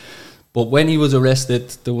clear. But when he was arrested,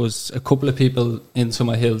 there was a couple of people in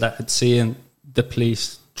Summerhill that had seen the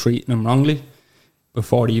police treating him wrongly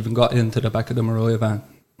before he even got into the back of the Mariah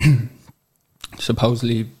van.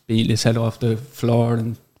 Supposedly beat his head off the floor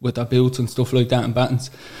and with their boots and stuff like that and battens.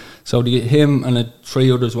 So him and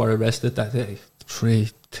 3 others were arrested that day.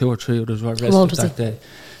 2 or 3 others were arrested that day.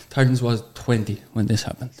 Tardens was 20 when this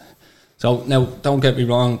happened. So now, don't get me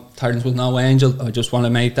wrong, Tardens was no angel. I just want to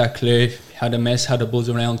make that clear. He had a mess, had a buzz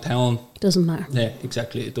around town. Doesn't matter. Yeah,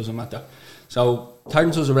 exactly. It doesn't matter. So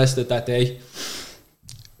Tardens was arrested that day.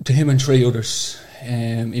 To him and 3 others,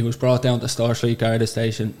 he was brought down to Star Street Garda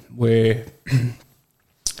Station where...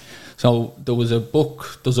 So there's a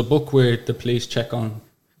book where the police check on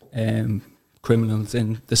criminals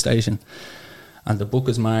in the station, and the book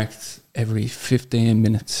is marked every 15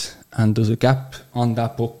 minutes, and there's a gap on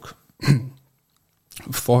that book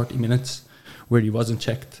 40 minutes where he wasn't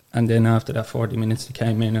checked, and then after that 40 minutes they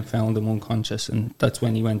came in and found him unconscious, and that's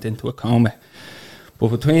when he went into a coma. But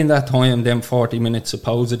between that time, them 40 minutes,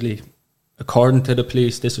 supposedly, according to the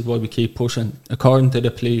police, this is why we keep pushing, according to the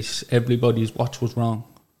police, everybody's watch was wrong.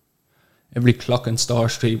 Every clock in Star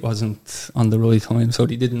Street wasn't on the right time, so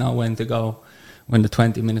they didn't know when to go, when the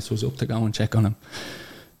 20 minutes was up to go and check on him.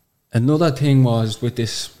 Another thing was with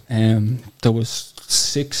this, there was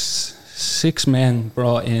six men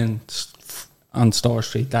brought in on Star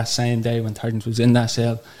Street that same day when Tardens was in that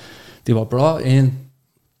cell. They were brought in,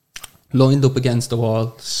 lined up against the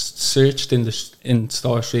wall, searched in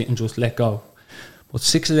Star Street and just let go. But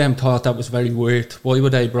 6 of them thought that was very weird. Why were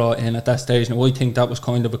they brought in at that stage? Now I think that was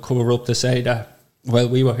kind of a cover-up to say that, well,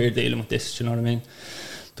 we were here dealing with this, do you know what I mean?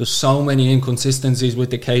 There's so many inconsistencies with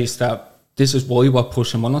the case that this is why we're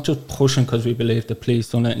pushing. We're not just pushing because we believe the police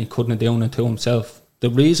done it and he couldn't have done it to himself. The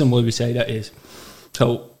reason why we say that is,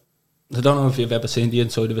 so I don't know if you've ever seen the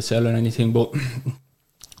inside of a cell or anything, but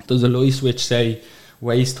there's a light switch, say,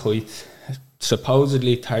 waist height.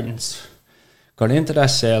 Supposedly Tardens got into that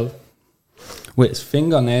cell with his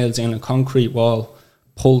fingernails in a concrete wall,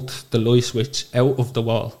 pulled the light switch out of the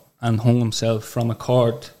wall and hung himself from a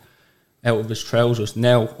cord out of his trousers.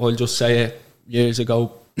 Now, I'll just say it, years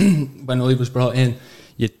ago, when I was brought in,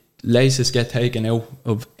 laces get taken out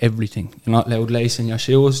of everything. You're not allowed lace in your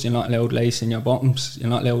shoes, you're not allowed lace in your bottoms, you're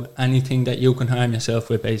not allowed anything that you can harm yourself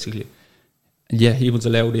with, basically. Yeah, he was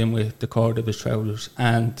allowed in with the cord of his trousers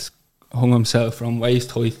and hung himself from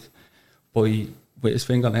waist height with his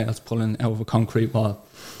fingernails pulling out of a concrete wall.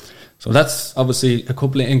 So that's obviously a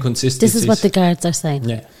couple of inconsistencies. This is what the guards are saying.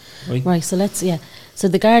 Yeah. Right, so So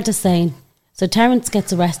the guard is saying, so Terence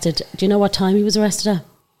gets arrested. Do you know what time he was arrested at?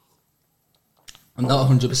 I'm not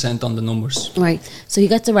 100% on the numbers. Right, so he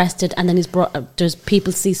gets arrested and then he's brought, there's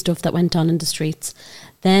people see stuff that went on in the streets.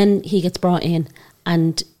 Then he gets brought in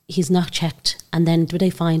and he's not checked, and then do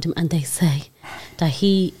they find him and they say that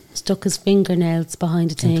he stuck his fingernails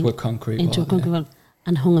behind a thing into a concrete wall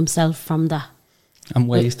and hung himself from that. And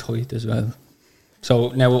waist height as well. So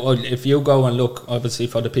now if you go and look, obviously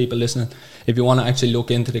for the people listening, if you want to actually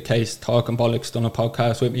look into the case, Talking Bollocks done a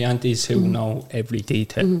podcast with me aunties who know every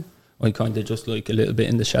detail. I kind of just like a little bit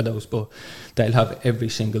in the shadows, but they'll have every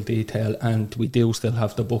single detail, and we do still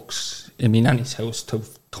have the books in my nanny's house to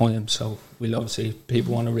time, so we'll obviously,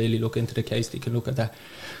 people want to really look into the case, they can look at that.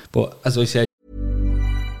 But as I said,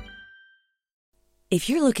 if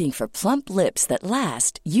you're looking for plump lips that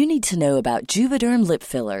last, you need to know about Juvederm lip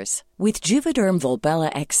fillers. With Juvederm Volbella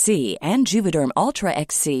XC and Juvederm Ultra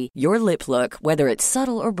XC, your lip look, whether it's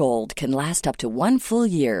subtle or bold, can last up to 1 full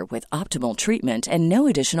year with optimal treatment and no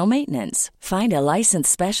additional maintenance. Find a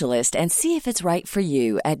licensed specialist and see if it's right for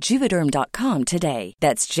you at Juvederm.com today.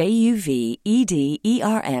 That's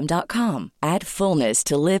JUVEDERM.com. Add fullness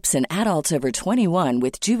to lips in adults over 21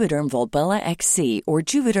 with Juvederm Volbella XC or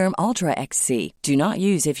Juvederm Ultra XC. Do not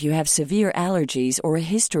use if you have severe allergies or a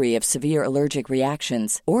history of severe allergic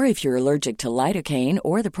reactions, or if you're you're allergic to lidocaine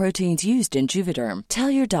or the proteins used in Juvederm. Tell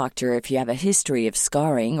your doctor if you have a history of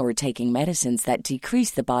scarring or taking medicines that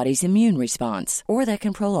decrease the body's immune response or that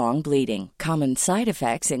can prolong bleeding. Common side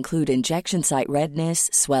effects include injection site redness,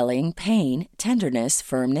 swelling, pain, tenderness,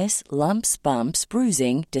 firmness, lumps, bumps,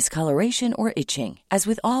 bruising, discoloration, or itching. As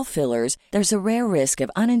with all fillers, there's a rare risk of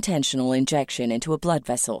unintentional injection into a blood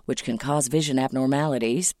vessel, which can cause vision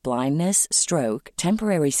abnormalities, blindness, stroke,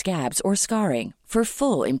 temporary scabs, or scarring. For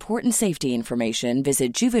full, important safety information,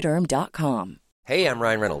 visit Juvederm.com. Hey, I'm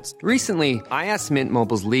Ryan Reynolds. Recently, I asked Mint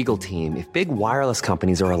Mobile's legal team if big wireless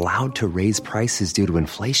companies are allowed to raise prices due to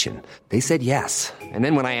inflation. They said yes. And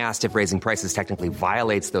then when I asked if raising prices technically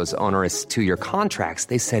violates those onerous 2-year contracts,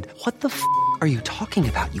 they said, "What the f*** are you talking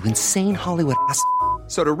about, you insane Hollywood ass?"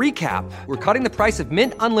 So to recap, we're cutting the price of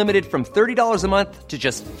Mint Unlimited from $30 a month to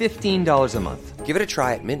just $15 a month. Give it a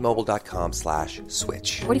try at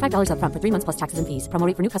mintmobile.com/switch. $45 up front for 3 months plus taxes and fees. Promo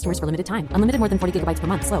rate for new customers for limited time. Unlimited more than 40 gigabytes per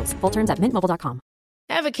month. Slows full terms at mintmobile.com.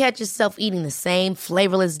 Ever catch yourself eating the same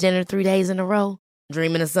flavorless dinner 3 days in a row?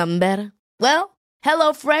 Dreaming of something better? Well,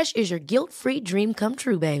 HelloFresh is your guilt-free dream come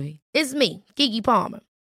true, baby. It's me, Keke Palmer.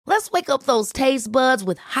 Let's wake up those taste buds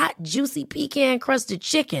with hot, juicy pecan-crusted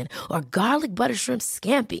chicken or garlic butter shrimp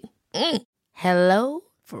scampi. Hello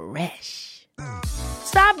Fresh.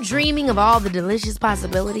 Stop dreaming of all the delicious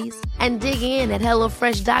possibilities and dig in at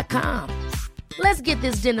HelloFresh.com. Let's get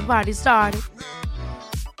this dinner party started.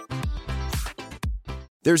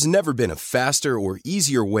 There's never been a faster or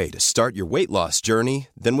easier way to start your weight loss journey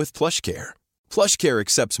than with PlushCare. PlushCare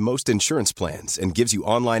accepts most insurance plans and gives you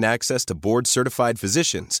online access to board-certified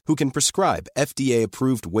physicians who can prescribe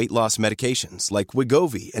FDA-approved weight loss medications like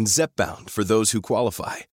Wegovy and Zepbound for those who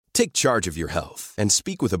qualify. Take charge of your health and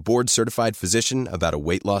speak with a board-certified physician about a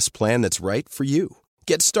weight loss plan that's right for you.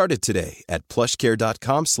 Get started today at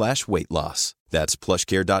plushcare.com/weight-loss. That's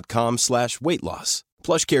plushcare.com/weight-loss.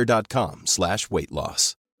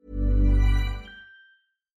 plushcare.com/weight-loss.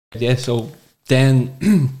 Yeah, so then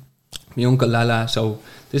my uncle Lala, so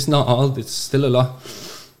this is not all, it's still a lot.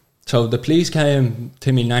 So the police came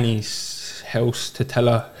to my nanny's house to tell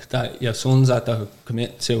her that your son's at the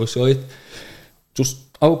committing suicide. Just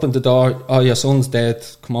open the door, oh, your son's dead,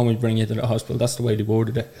 come on, we bring you to the hospital. That's the way they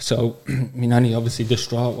worded it. So my nanny obviously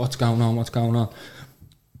distraught, what's going on?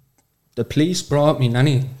 The police brought my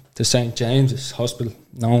nanny to St. James's Hospital,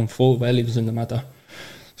 knowing full well he was in the matter.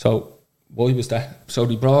 So why was that? So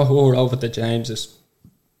they brought her over to James's.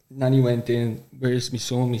 Nanny went in, where's my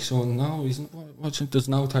son? No, he's not watching, there's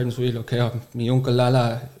no times we look here. My uncle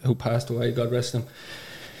Lala, who passed away, God rest him,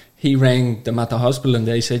 he rang them at the hospital and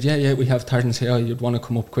they said, yeah, we have Tardens here, you'd want to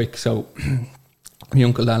come up quick. So my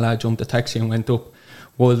uncle Lala jumped the taxi and went up.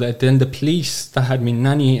 Well, then the police that had my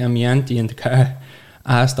nanny and my auntie in the car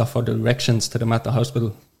asked her for directions to them at the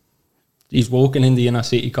hospital. He's walking in the inner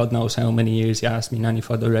city, God knows how many years he asked me nanny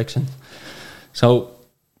for directions. So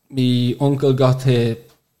my uncle got to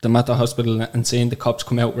the Mater Hospital and seeing the cops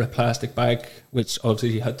come out with a plastic bag, which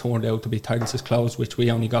obviously had turned out to be Tardens's clothes, which we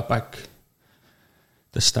only got back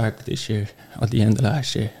the start of this year, or the end of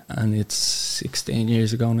last year, and it's 17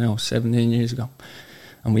 years ago,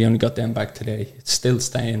 and we only got them back today. It's still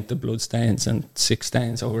stained, the blood stains and sick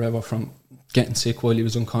stains or whatever from getting sick while he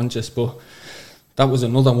was unconscious, but that was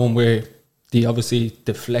another one where they obviously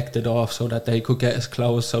deflected off so that they could get his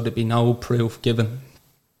clothes, so there'd be no proof given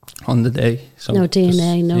on the day. So no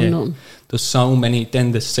DNA, nothing. There's so many.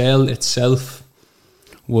 Then the cell itself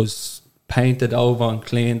was painted over and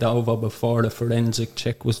cleaned over before the forensic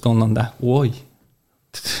check was done on that. Why?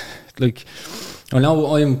 Like, I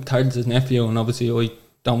know I'm Tardens's nephew, and obviously I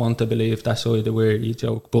don't want to believe that's either where you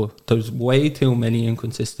joke, but there's way too many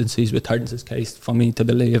inconsistencies with Tardens's case for me to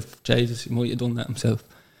believe, Jesus, he might have done that himself.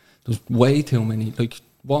 There's way too many. Like,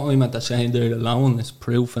 what I'm at the saying there alone is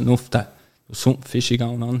proof enough that there's something fishy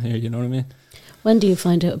going on here, you know what I mean? When do you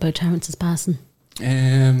find out about Terence's passing?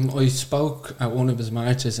 I spoke at one of his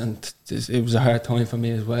marches, and it was a hard time for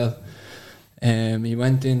me as well. He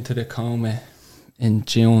went into the coma in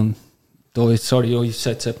June. I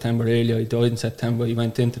said September earlier. He died in September. He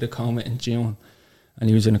went into the coma in June, and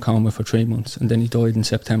he was in a coma for 3 months, and then he died in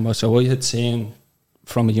September. So I had seen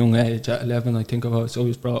from a young age, at 11 I think I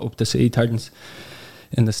was brought up to see Tardens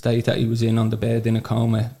in the state that he was in on the bed in a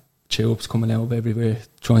coma, tubes coming out of everywhere,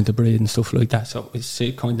 trying to breathe and stuff like that. So I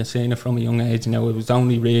kind of seen it from a young age. Now it was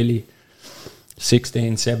only really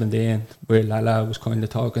 16, 17 where Lala was kind of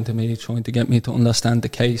talking to me, trying to get me to understand the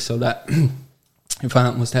case, so that if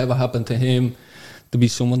anything was to ever happen to him, to be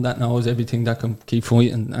someone that knows everything that can keep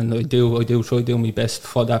fighting. And I do try to do my best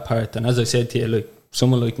for that part. And as I said to you, like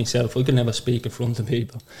someone like myself, I can never speak in front of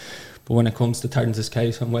people, But when it comes to Terrence's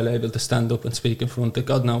case, I'm well able to stand up and speak in front of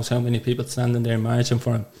God knows how many people standing there marching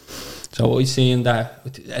for him. So I seen that,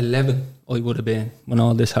 11 I would have been when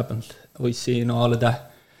all this happened. I seen all of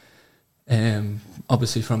that,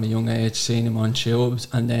 obviously from a young age, seeing him on tubes.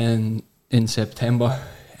 And then in September,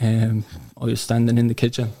 I was standing in the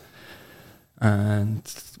kitchen, and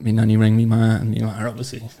my nanny rang me ma, and my ma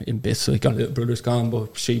obviously in bits, like our little brother's gone,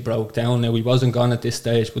 but she broke down. Now he wasn't gone at this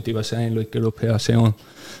stage, but they were saying, like, get up here soon.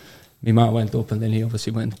 My ma went up, and then he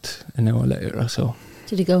obviously went an hour later or so.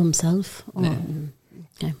 Did he go himself? Or? Yeah.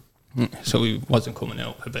 Okay. So he wasn't coming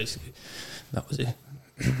out, basically. That was it.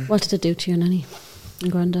 What did it do to your nanny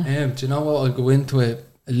and granddad? Do you know what? I'll go into it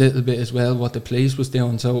a little bit as well, what the police was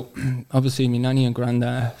doing. So obviously my nanny and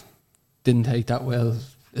granddad didn't take that well,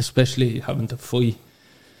 especially having to fight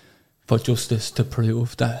for justice to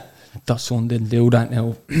prove that their son didn't do that.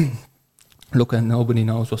 Now, look, nobody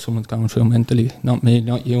knows what someone's going through mentally. Not me,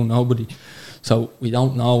 not you, nobody. So we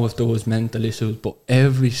don't know if there was mental issues, but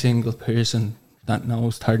every single person that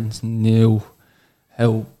knows Terrence knew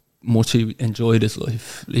how much he enjoyed his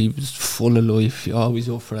life. He was full of life, he always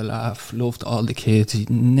up for a laugh, loved all the kids. He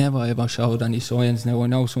never ever showed any signs. Now I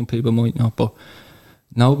know some people might not, but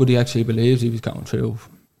nobody actually believes he was going through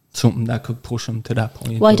something that could push him to that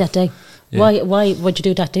point. Why that day? Yeah. Why would you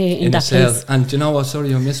do that day in that place? And do you know what,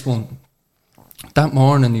 sorry I missed one. That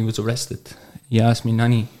morning he was arrested. He asked me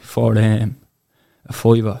nanny for a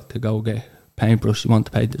 £5 to go get paintbrush. He wanted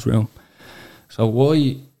to paint his room. So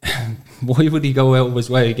why would he go out of his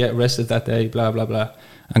way, get arrested that day, blah, blah, blah,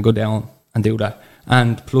 and go down and do that?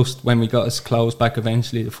 And plus, when we got his clothes back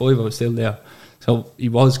eventually, the £5 was still there. So he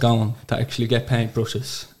was going to actually get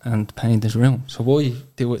paintbrushes and paint his room. So why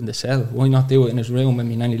do it in the cell? Why not do it in his room when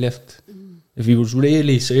my nanny left? If he was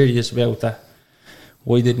really serious about that,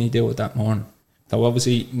 why didn't he do it that morning? So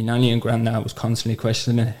obviously, my nanny and granddad was constantly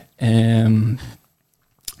questioning it.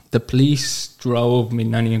 The police drove my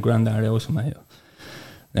nanny and granddad out of my house.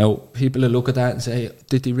 Now, people will look at that and say,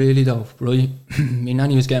 did they really though? Right? My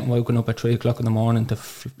nanny was getting woken up at 3 o'clock in the morning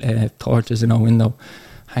to torches in our window,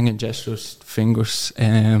 hanging gestures, fingers,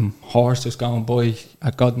 horses going by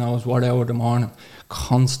at God knows what hour of the morning.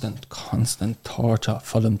 Constant torture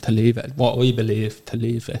for them to leave it. What I believe, to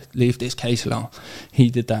leave this case alone. He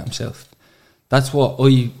did that himself. That's what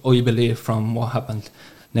I believe from what happened.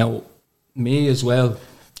 Now, me as well,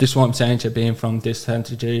 this is what I'm saying to you, being from this area,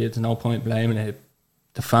 there's no point blaming it.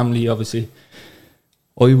 The family, obviously,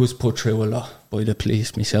 I was put through a lot by the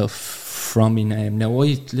police myself from my name. Now,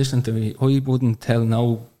 listen to me, I wouldn't tell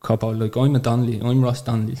no cop out, like, I'm a Donnelly, I'm Ross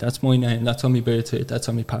Donnelly, that's my name, that's on my birth certificate, that's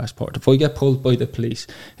on my passport. If I get pulled by the police,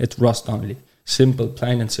 it's Ross Donnelly. Simple,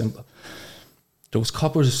 plain and simple. There was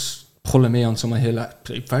coppers pulling me on Summerhill at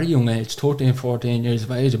a very young age, 13, 14 years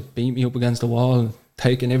of age, and beat me up against the wall,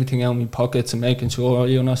 taking everything out of my pockets and making sure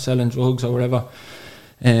you're not selling drugs or whatever.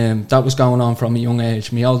 That was going on from a young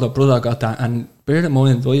age. My older brother got that, and bear in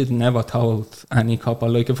mind, I had never told any copper.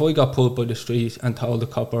 Like, if I got pulled by the street and told the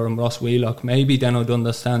copper I'm Ross Wheelock, maybe then I'd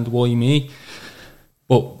understand why me.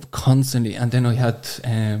 But constantly, and then I had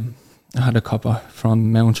a copper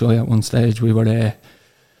from Mountjoy at one stage. We were there,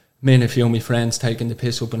 me and a few of my friends taking the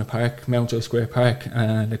piss up in the park, Mountjoy Square Park,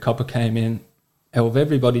 and the copper came in. Out of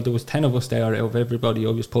everybody, there was 10 of us there. Out of everybody,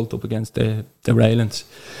 I was pulled up against the railings.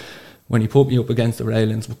 When he put me up against the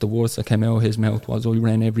railings, but the words that came out of his mouth was, I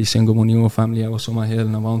ran every single one of your family out of Summerhill,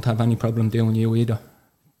 and I won't have any problem doing you either.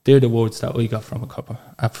 They're the words that I got from a copper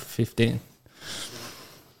at 15.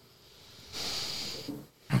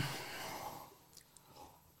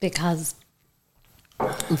 Because,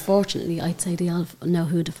 unfortunately, I'd say they all know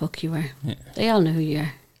who the fuck you are. Yeah. They all know who you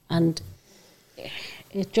are. And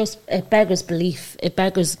it beggars belief. It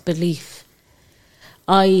beggars belief.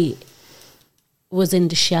 I was in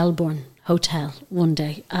the Shelbourne Hotel one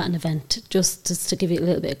day at an event, just to give you a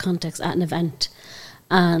little bit of context, at an event,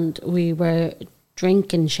 and we were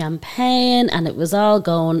drinking champagne and it was all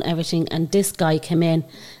going, everything, and this guy came in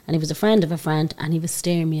and he was a friend of a friend and he was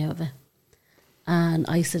staring me over. And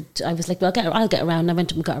I was like, well, I'll get around. And I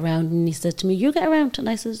went up and got around, and he said to me, you get around? And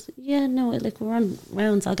I said, yeah, no, like, we're on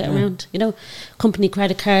rounds, I'll get around. You know, company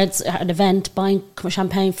credit cards at an event, buying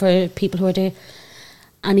champagne for people who are there.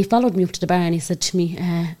 And he followed me up to the bar and he said to me,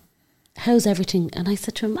 how's everything? And I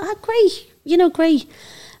said to him, great, great.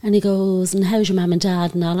 And he goes, and how's your mum and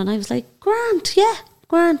dad and all? And I was like, grand.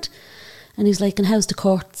 And he was like, and how's the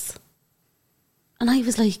courts? And I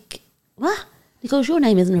was like, what? He goes, your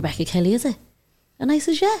name isn't Rebecca Kelly, is it? And I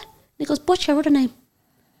said, yeah. And he goes, what's your other name?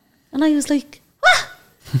 And I was like, what?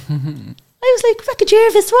 I was like, Rebecca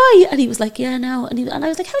Jervis, why? And he was like, yeah, no. And I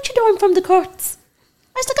was like, how'd you know I'm from the courts?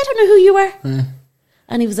 I was like, I don't know who you are.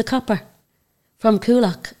 and he was a copper from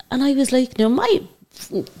Coolock. And I was like,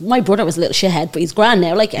 my brother was a little shithead, but he's grand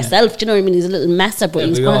now, like yourself, do you know what I mean? He's a little messer, but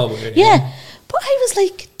he's grand. But I was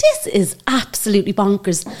like, this is absolutely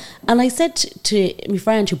bonkers. And I said to my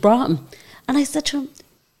friend who brought him, and I said to him,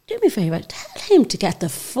 do me a favour, tell him to get the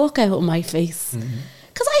fuck out of my face.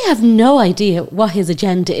 Because I have no idea what his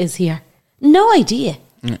agenda is here. No idea.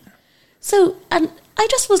 So, and I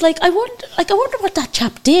just was like, I wonder what that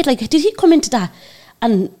chap did. Like, did he come into that,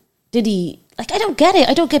 and did he, like, I don't get it.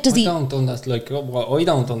 I don't get, I don't understand, like, what I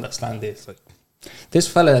don't understand is, like, this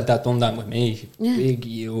fella that done that with me, big,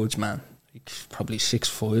 huge man, like, probably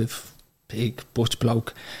 6'5", big, butch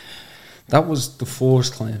bloke. That was the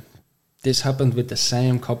first time. This happened with the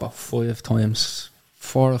same copper 5 times,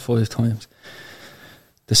 4 or 5 times.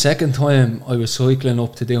 The second time I was cycling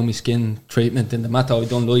up to do my skin treatment in the Mata, I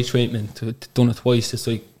done light treatment, I'd done it twice. It's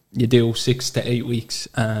like you do 6 to 8 weeks,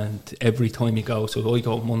 and every time you go, so I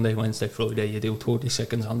go Monday, Wednesday, Friday, you do 30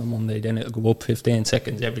 seconds on the Monday, then it'll go up 15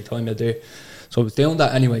 seconds every time you do. So I was doing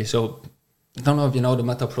that anyway. So I don't know if you know the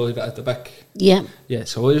Mata Private at the back. Yeah,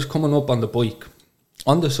 so I was coming up on the bike,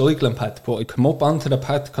 on the cycling path, but I come up onto the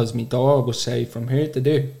path because my door was safe from here to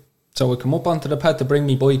there. So I come up onto the path to bring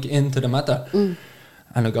my bike into the Mata.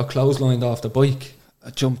 And I got clotheslined off the bike. I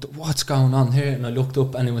jumped, what's going on here? And I looked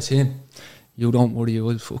up and it was him. You don't worry, I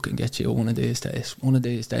will fucking get you one of these days. One of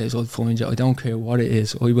these days I'll find you. I don't care what it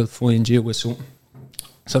is. I will find you with something.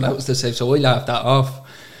 So that was the same. So I laughed that off.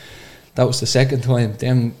 That was the second time.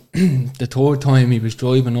 Then the third time he was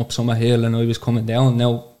driving up Summer Hill and I was coming down.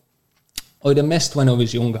 Now, I'd have missed when I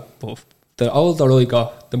was younger, but the older I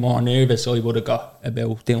got, the more nervous I would have got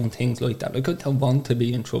about doing things like that. Like, I don't want to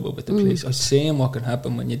be in trouble with the police. I seen what can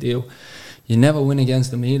happen when you do. You never win against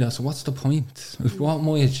them either, so what's the point? What am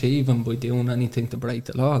I achieving by doing anything to break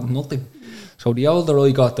the law? Nothing. So the older I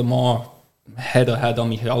got, the more head I had on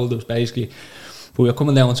my shoulders, basically. But we were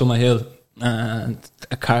coming down Summer Hill and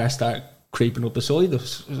a car started creeping up beside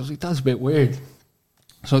us. I was like, that's a bit weird.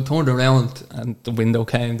 So I turned around and the window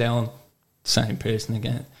came down. Same person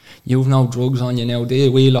again. You've no drugs on you now, do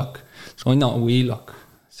you, Wheelock? So I'm not a Wheelock. I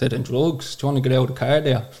said, in drugs? Do you want to get out of the car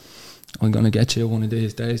there? I'm going to get you one of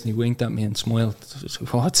these days. And he winked at me and smiled. I was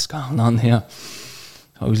like, what's going on here?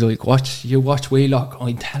 I was like, watch Wheelock.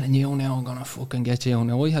 I'm telling you now, I'm going to fucking get you.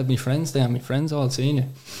 Now, I had my friends there, my friends all seen you.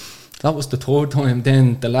 That was the third time.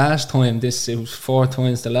 Then the last time, it was 4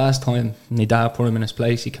 times. The last time, my dad put him in his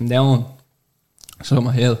place. He came down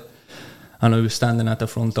Summer Hill. And I was standing at the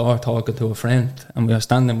front door talking to a friend. And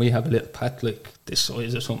we have a little path like this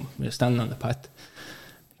size or something. We were standing on the path.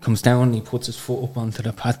 He comes down and he puts his foot up onto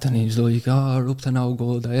the path and he's like, you're up to no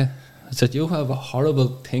good, eh? I said, you have a horrible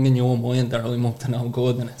thing in your mind that I'm up to no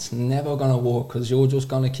good and it's never going to work because you're just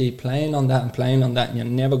going to keep playing on that and you're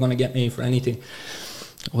never going to get me for anything.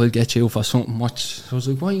 I'll get you for something much. So I was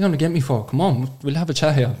like, what are you going to get me for? Come on, we'll have a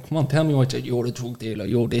chat here. Come on, tell me what you're a drug dealer,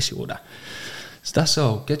 you're this, you're that. So that's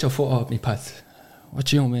all. Get your foot off me path.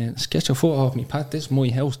 What you mean? Get your foot off me path. This is my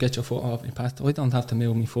house. Get your foot off me path. I don't have to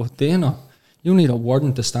move my foot. Do you know? You need a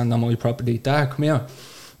warden to stand on my property. Dad, come here.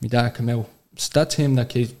 My dad come out. So that's him that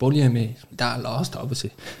keeps bullying me. My dad lost,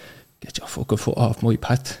 obviously. Get your fucking foot off my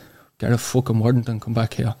path. Get a fucking warden and come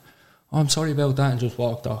back here. Oh, I'm sorry about that, and just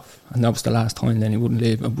walked off. And that was the last time. Then he wouldn't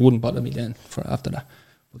leave. It wouldn't bother me then for after that.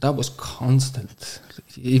 But that was constant.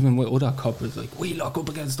 Even with other coppers, like, we lock up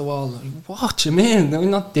against the wall. Like, what you mean? I'm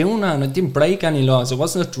not doing that. I didn't break any laws. I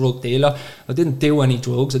wasn't a drug dealer. I didn't do any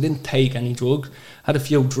drugs. I didn't take any drugs. Had a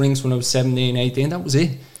few drinks when I was 17, 18. That was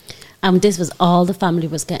it. And this was all the family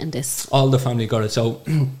was getting this? All the family got it. So,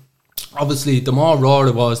 obviously, the more raw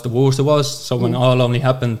it was, the worse it was. So when all only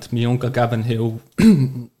happened, my uncle Gavin, who...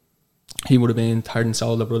 he would have been third and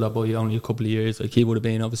older brother by only a couple of years. Like, he would have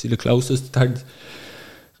been, obviously, the closest third...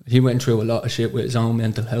 He went through a lot of shit with his own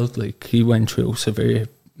mental health. Like, he went through severe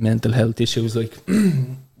mental health issues. Like,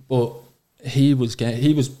 but he was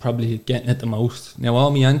probably getting it the most. Now, all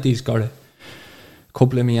my aunties got it. A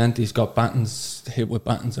couple of my aunties got battens, hit with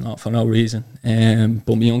battens and all for no reason.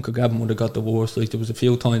 But my uncle Gavin would have got the worst. Like, there was a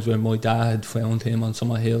few times where my dad found him on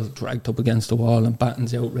Summer Hill, dragged up against the wall and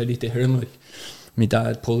battens out, ready to hit him. Like, my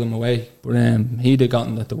dad pulled him away, but he'd have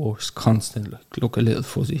gotten at the worst constant. Like, look, a little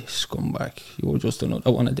fuzzy scumbag, you're just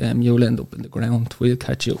another one of them, you'll end up in the ground, we'll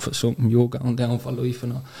catch you for something, you're going down for life,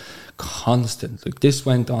 and all. Constant. Like, this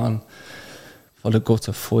went on for the guts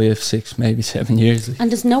of 5, 6, maybe 7 years. Like.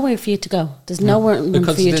 And there's nowhere for you to go. There's nowhere for you to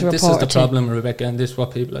report to. This is the problem, Rebecca, and this is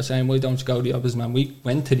what people are saying, why don't you go to the Ombudsman? We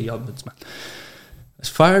went to the Ombudsman. As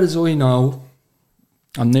far as I know,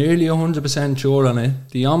 I'm nearly 100% sure on it,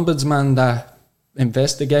 the Ombudsman that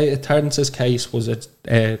investigated Terrence's case was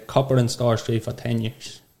at Copper and Star Street for 10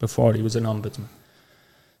 years before he was an ombudsman.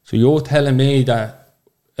 So you're telling me that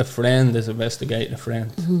a friend is investigating a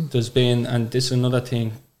friend. There's been, and this is another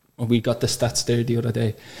thing, we got the stats there the other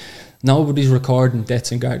day, nobody's recording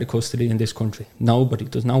deaths in Garda custody in this country. Nobody.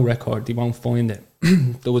 There's no record. They won't find it.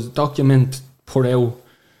 There was a document put out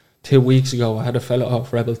 2 weeks ago. I had a fella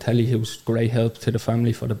off Rebel Telly who was great help to the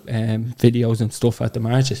family for the videos and stuff at the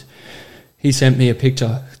marches. He sent me a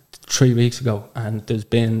picture 3 weeks ago, and there's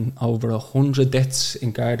been over 100 deaths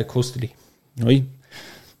in Garda custody, right?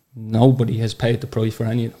 Nobody has paid the price for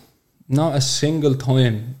any of them. Not a single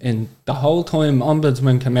time in the whole time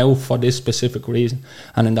Ombudsman came out for this specific reason,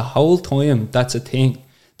 and in the whole time that's a thing,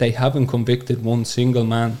 they haven't convicted one single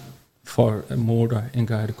man for a murder in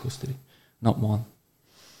Garda custody. Not one.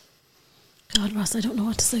 God, Ross, I don't know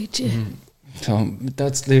what to say to you. So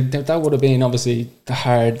that would have been obviously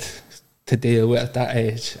hard to deal with at that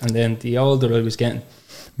age. And then the older I was getting,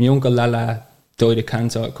 my uncle Lala died of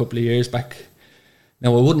cancer a couple of years back.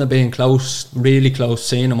 Now, I wouldn't have been really close,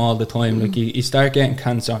 seeing him all the time. Like, he started getting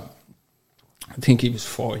cancer. I think he was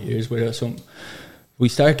 4 years with it or something. When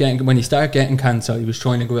he started getting cancer, he was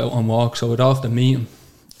trying to go out on walks. So I'd often meet him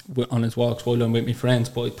on his walks while I'm with my friends,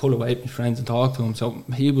 but I'd pull away with my friends and talk to him. So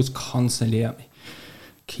he was constantly at me.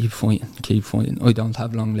 Keep fighting. I don't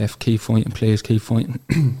have long left. Keep fighting, please, keep fighting.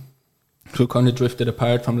 So I kind of drifted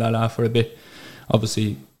apart from Lala for a bit.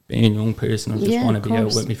 Obviously, being a young person, I just want to be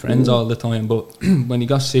out with my friends all the time. But when he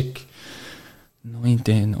got sick,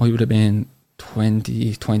 19, I would have been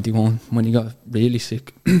 20, 21 when he got really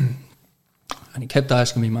sick. And he kept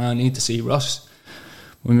asking me, "Man, I need to see Ross."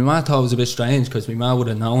 Well, my ma thought it was a bit strange, because my ma would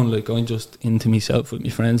have known, like, I'm just into myself with my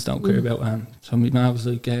friends, don't care about him. So my ma was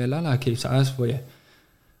like, Lala keeps asking for you.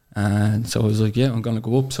 And so I was like, yeah, I'm going to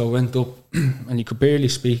go up. So I went up, and he could barely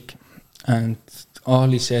speak. And all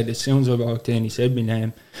he said, as soon as I walked in, he said my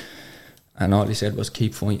name, and all he said was,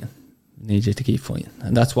 "Keep fighting. I need you to keep fighting."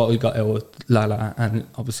 And that's what we got out of Lala, and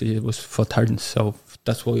obviously it was for Terrence, so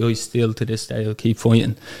that's why I still to this day I'll keep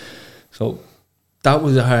fighting. So that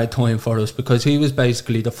was a hard time for us, because he was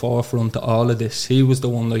basically the forefront of all of this. He was the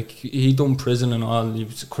one, like, he done prison and all, he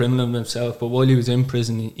was a criminal himself, but while he was in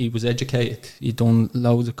prison, he was educated. He done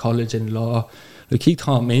loads of college in law. Like, he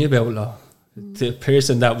taught me about law. The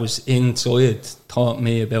person that was inside taught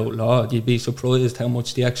me about law. You'd be surprised how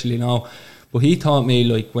much they actually know. But he taught me,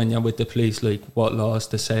 like, when you're with the police, like, what laws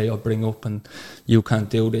to say or bring up, and you can't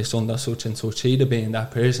do this under such and such. He'd have been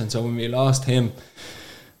that person. So when we lost him,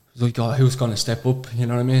 it was like, oh, who's going to step up? You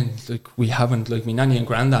know what I mean? Like, we haven't, like, my nanny and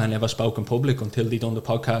granddad never spoke in public until they done the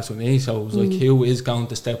podcast with me. So it was like, who is going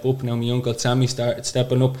to step up? Now my uncle Sammy started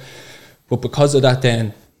stepping up. But because of that,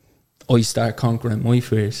 then I started conquering my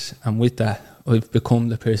fears, and with that I've become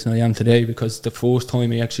the person I am today, because the first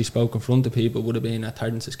time I actually spoke in front of people would have been at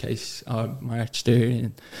Terrence's case, or March there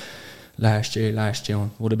in last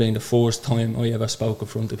June, would have been the first time I ever spoke in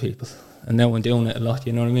front of people, and now I'm doing it a lot,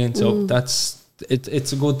 you know what I mean? So that's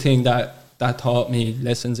it's a good thing that taught me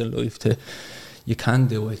lessons in life, to you can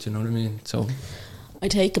do it, you know what I mean? So I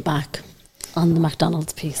take it back on the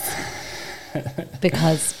McDonald's piece,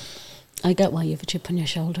 because I get why you have a chip on your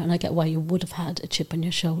shoulder, and I get why you would have had a chip on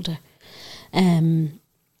your shoulder. And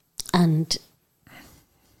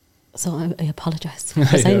so I apologise for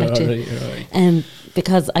saying that to you.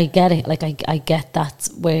 Because I get it, like I get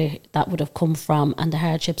that's where that would have come from, and the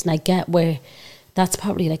hardships, and I get where that's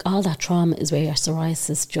probably, like, all that trauma is where your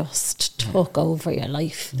psoriasis just took over your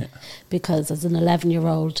life. Because as an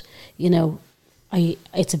 11-year-old, you know,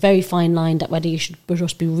 it's a very fine line that whether you should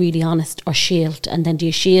just be really honest or shield, and then do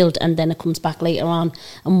you shield and then it comes back later on,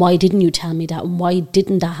 and why didn't you tell me that, and why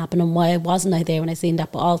didn't that happen, and why wasn't I there when I seen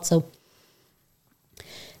that? But also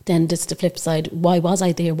then it's the flip side, why was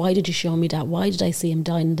I there, why did you show me that, why did I see him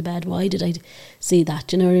dying in the bed, why did I see that,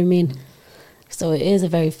 do you know what I mean? So it is a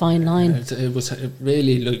very fine line. It was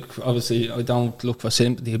really, like, obviously I don't look for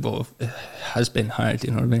sympathy, but it has been hard,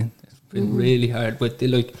 you know what I mean? It's been really hard, but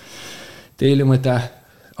like dealing with that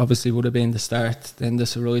obviously would have been the start. Then the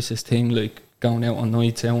psoriasis thing, like going out on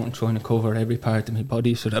nights out and trying to cover every part of my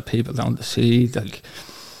body so that people don't see. Like,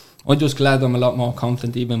 I'm just glad I'm a lot more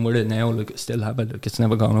confident even with it now. Like, I still have it, like, it's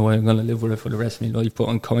never gone away. I'm going to live with it for the rest of my life. But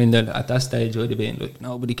I'm kind of, at that stage, I'd have been like,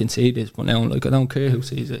 nobody can see this. But now I'm like, I don't care who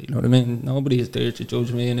sees it, you know what I mean? Nobody is there to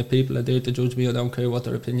judge me, and if people are there to judge me, I don't care what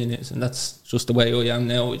their opinion is. And that's just the way I am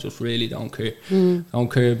now. I just really don't care. I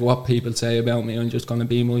don't care what people say about me. I'm just going to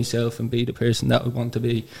be myself and be the person that I want to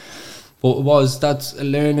be. But that's a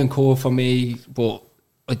learning curve for me. But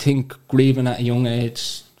I think grieving at a young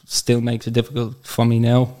age still makes it difficult for me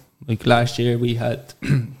now. Like last year we had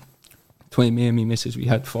between me and my missus, we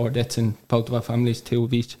had 4 deaths in both of our families, 2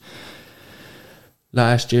 of each.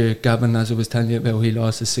 Last year, Gavin, as I was telling you about, he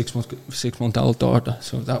lost his 6-month-old daughter.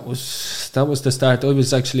 So that was the start. I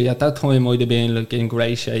was actually, at that time, I'd have been like in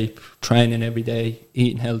great shape, training every day,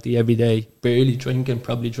 eating healthy every day, barely drinking,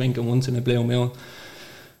 probably drinking once in a blue moon.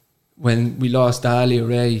 When we lost Ali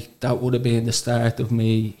Ray, that would have been the start of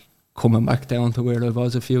me coming back down to where I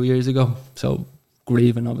was a few years ago. So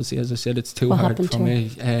grieving, obviously, as I said, it's too hard for me.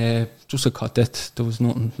 Just a cut death. There was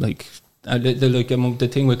nothing like... the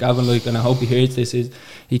thing with Gavin, like, and I hope he hears this, is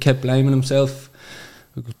he kept blaming himself.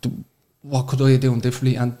 What could I have done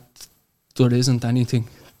differently? And there isn't anything.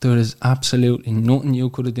 There is absolutely nothing you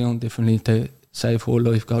could have done differently to save her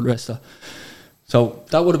life, God rest her. So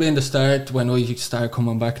that would have been the start when I started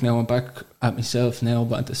coming back. Now I'm back at myself now,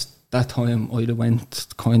 but at that time I'd have went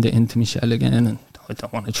kind of into my shell again, and I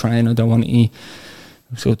don't want to train, I don't want to eat.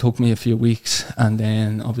 So it took me a few weeks, and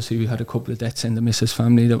then obviously we had a couple of deaths in the missus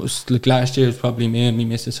family. That was like last year was probably me and my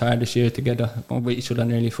missus hardest year together. We've with each other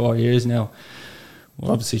nearly 4 years now.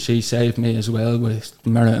 Well, obviously she saved me as well with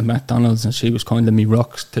Merritt and McDonald's, and she was kind of my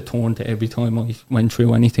rock to turn to every time I went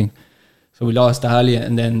through anything. So we lost Alia,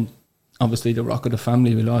 and then obviously the rock of the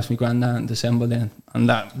family, we lost my granddad in December then, and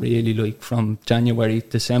that really, like, from January,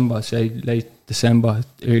 December, say late December,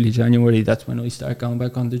 early January, that's when I started going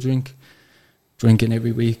back on the drinking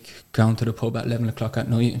every week, going to the pub at 11 o'clock at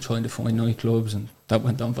night and trying to find nightclubs, and that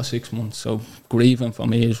went on for 6 months. So grieving for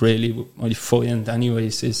me is really, I find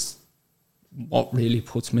anyways, is what really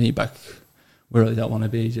puts me back where I don't want to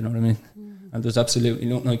be, do you know what I mean? And there's absolutely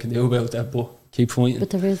nothing I can do about that but keep fighting.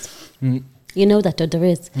 But there is. You know that there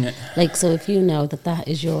is. Yeah. Like, so if you know that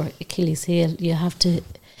is your Achilles heel, you have to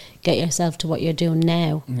get yourself to what you're doing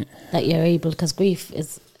now, that you're able, because grief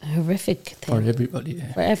is a horrific thing. For everybody,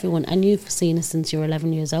 yeah. For everyone. And you've seen it since you were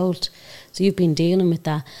 11 years old. So you've been dealing with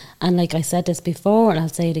that. And like I said this before, and I'll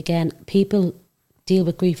say it again, people deal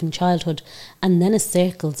with grief in childhood and then it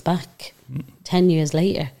circles back 10 years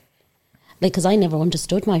later. Like, because I never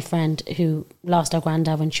understood my friend who lost her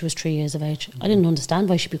granddad when she was 3 years of age. I didn't understand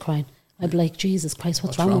why she'd be crying. I'd be like, Jesus Christ,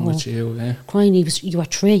 what's wrong with you? Yeah. Crying, you were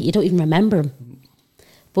 3, you don't even remember him.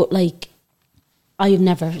 But like, I've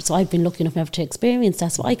been lucky enough never to experience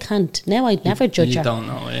that, so I can't. Now I'd never judge her. You don't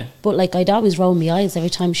know, yeah. But like, I'd always roll my eyes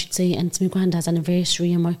every time she'd say, and it's my granddad's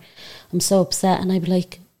anniversary, and I'm so upset, and I'd be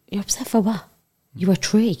like, you're upset for what? You were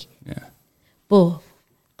 3. Yeah. But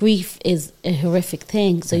grief is a horrific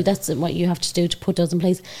thing, so that's what you have to do to put those in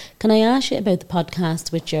place. Can I ask you about the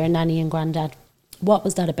podcast with your nanny and granddad? What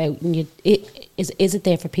was that about? And is it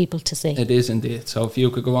there for people to see? It is indeed. So if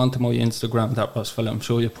you could go on to my Instagram, that was full, I'm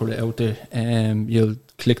sure you put it out there. You'll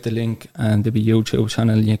click the link and there'll be a YouTube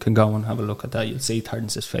channel. You can go and have a look at that. You'll see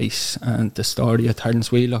Terrence's face and the story of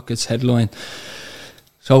Terrence Wheelock, its headline.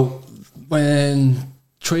 So when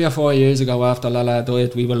 3 or 4 years ago after Lala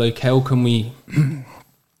died, we were like, what can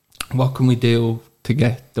we do to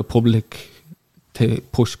get the public to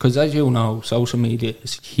push? Because as you know, social media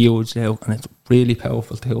is huge now and it's really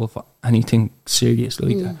powerful tool for anything serious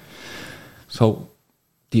like that. So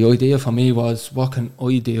the idea for me was, what can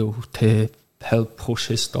I do to help push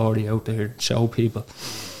his story out there and show people?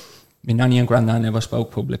 My nanny and granddad never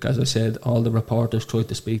spoke public. As I said, all the reporters tried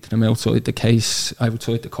to speak to them outside the case,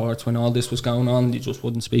 outside the courts when all this was going on. They just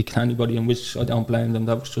wouldn't speak to anybody, in which I don't blame them.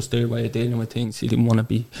 That was just their way of dealing with things. They didn't want to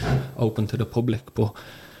be open to the public. But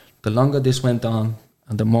the longer this went on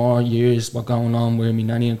and the more years were going on where my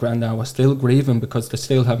nanny and granddad were still grieving because they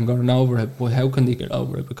still haven't gotten over it, but how can they get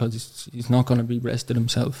over it? Because he's not going to be rested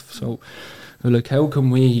himself. So we're like, how can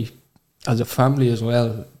we as a family as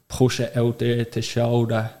well push it out there to show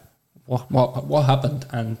that what happened?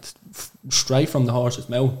 And straight from the horse's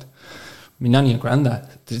mouth, my nanny and granddad,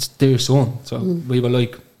 it's their son. So we were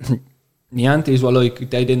like, the aunties were like,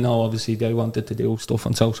 they didn't know, obviously they wanted to do stuff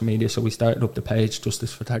on social media, so we started up the page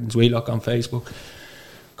Justice for Terrence Wheelock on Facebook.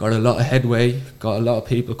 Got a lot of headway, got a lot of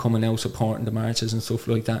people coming out supporting the marches and stuff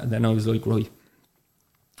like that. And then I was like, right,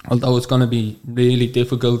 although it's going to be really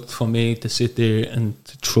difficult for me to sit there and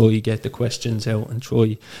to try get the questions out and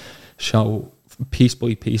try show piece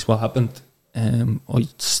by piece what happened, I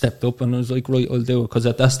stepped up and I was like, right, I'll do it. Because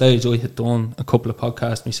at that stage I had done a couple of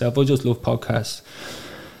podcasts myself. I just love podcasts.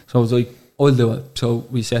 So I was like, I'll do it. So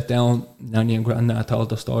we sat down, nanny and granddad told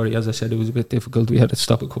the story. As I said, it was a bit difficult. We had to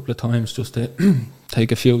stop a couple of times just to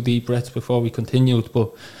take a few deep breaths before we continued.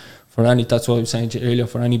 But that's what I was saying to you earlier,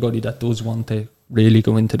 for anybody that does want to really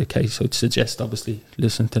go into the case, I'd suggest obviously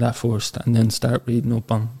listen to that first and then start reading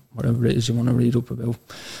up on whatever it is you want to read up about.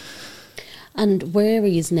 And where are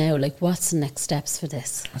you now? Like, what's the next steps for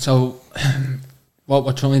this? So what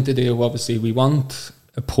we're trying to do, obviously, we want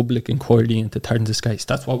a public inquiry into Tardens's case.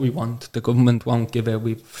 That's what we want. The government won't give it.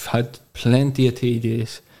 We've had plenty of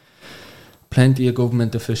TDs, plenty of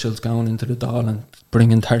government officials going into the Dáil and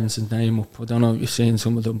bringing Tardens's name up. I don't know if you've seen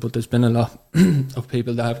some of them, but there's been a lot of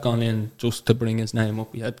people that have gone in just to bring his name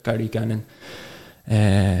up. We had Gary Gannon,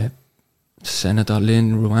 Senator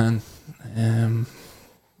Lynn Ruane,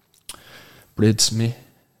 Brid Smith.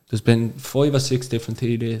 There's been 5 or 6 different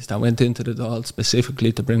TDs that went into the Dáil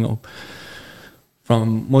specifically to bring up.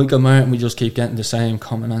 From Michael Martin, we just keep getting the same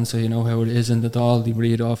common answer. You know how it is in the Dáil. They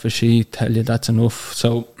read off a sheet, tell you that's enough.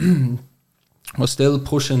 So we're still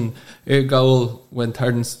pushing. Our goal when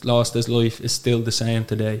Tardens lost his life is still the same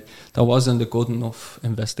today. There wasn't a good enough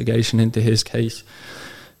investigation into his case.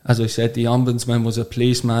 As I said, the ombudsman was a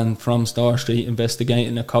policeman from Star Street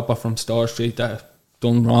investigating a copper from Star Street that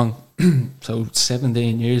done wrong. So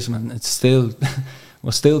 17 years, man. It's still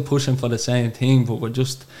we're still pushing for the same thing, but we're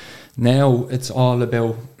just now it's all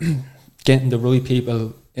about getting the right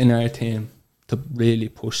people in our team to really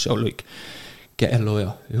push. So like, get a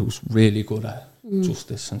lawyer who's really good at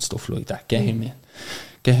justice and stuff like that. Get him in.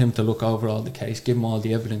 Get him to look over all the case. Give him all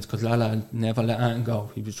the evidence, because Lala never let Anne go.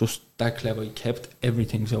 He was just that clever. He kept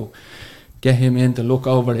everything. So get him in to look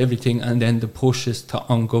over everything, and then the push is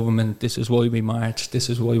on government. This is why we march. This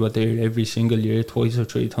is why we're there every single year, 2 or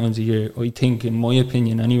 3 times a year. I think, in my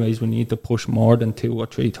opinion anyways, we need to push more than 2 or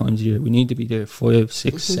 3 times a year. We need to be there 5,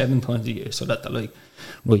 6, 7 times a year, so that they're like,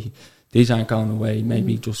 right, these aren't going away.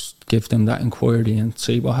 Maybe just give them that inquiry and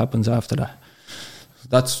see what happens after that.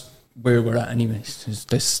 That's where we're at anyways.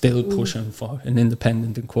 They're still pushing for an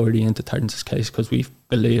independent inquiry into Tardens's case, because we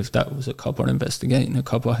believe that was a copper investigating a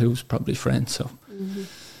copper who was probably friends. So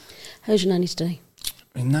how's your nanny today?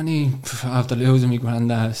 My nanny, after losing my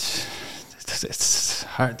granddad, it's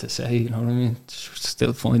hard to say, you know what I mean?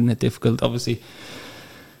 Still finding it difficult. Obviously,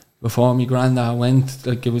 before my granddad went,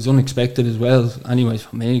 like, it was unexpected as well anyways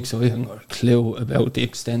for me, so I hadn't got a clue about the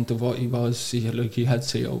extent of what he was. He had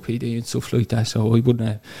COPD and stuff like that, so I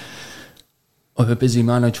wouldn't I'm a busy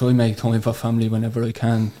man. I try to make time for family whenever I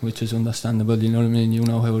can, which is understandable, you know what I mean? You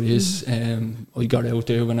know how it is. I got out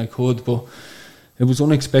there when I could, but it was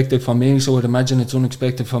unexpected for me, so I'd imagine it's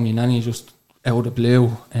unexpected for me nanny, just out of the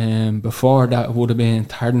blue. Before that, it would have been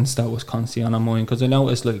Tardens that was constantly on my mind, because I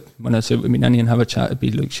noticed, like, when I sit with my nanny and have a chat, it'd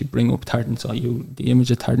be like she'd bring up Tardens, or the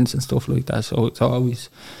image of Tardens and stuff like that, so it's always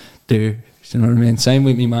there, you know what I mean? Same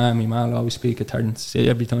with my mum will always speak of Tardens.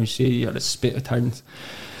 Every time she see you, had a spit of Tardens.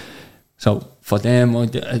 So for them, my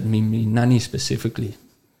nanny specifically,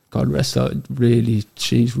 God rest her, really,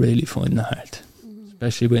 she's really finding it hard.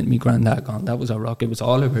 Especially with my granddad gone. That was a rock. It was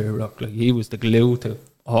all of her rock. Like, he was the glue to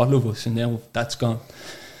all of us, and now that's gone.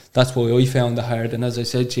 That's why I found it hard. And as I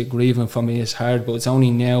said to you, grieving for me is hard, but it's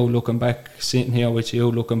only now, looking back, sitting here with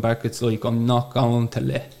you, looking back, it's like, I'm not going to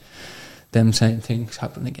let them same things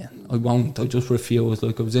happen again. I won't. I just refuse.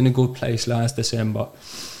 Like, I was in a good place last December.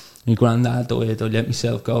 My granddad died. I let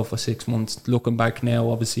myself go for 6 months. Looking back now,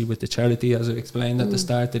 obviously with the charity, as I explained at the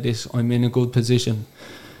start of this, I'm in a good position.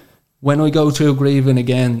 When I go through grieving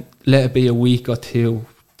again, let it be a week or 2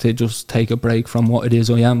 to just take a break from what it is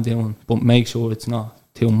I am doing, but make sure it's not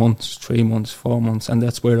 2 months, 3 months, 4 months, and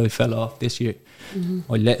that's where I fell off this year.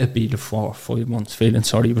 I let it be the 4 or 5 months, feeling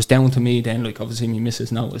sorry. It was down to me then. Like, obviously my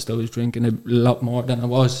missus noticed I was drinking a lot more than I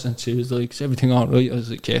was, and she was like, is everything alright? I was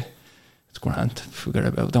like, yeah, it's grand, forget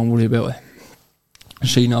about it, don't worry about it.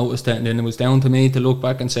 She noticed that, and then it was down to me to look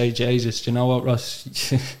back and say, Jesus, do you know what, Ross,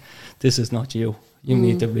 this is not you. You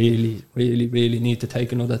need to really, really, really need to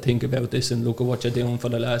take another think about this and look at what you're doing for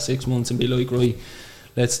the last 6 months and be like, right,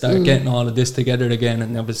 let's start getting all of this together again.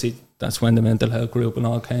 And obviously that's when the mental health group and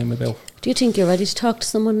all came about. Do you think you're ready to talk to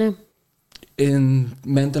someone now? In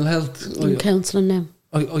mental health? In counselling now?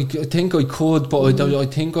 I think I could, but I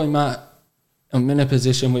think I'm in a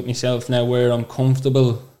position with myself now where I'm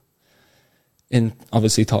comfortable in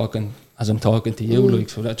obviously talking as I'm talking to you, like,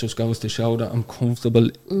 so that just goes to show that I'm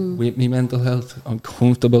comfortable with my mental health. I'm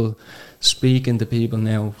comfortable speaking to people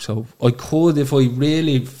now. So I could, if I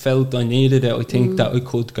really felt I needed it, I think that I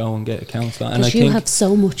could go and get a counsellor. Because you have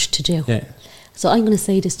so much to do. Yeah. So I'm going to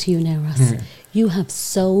say this to you now, Ross. You have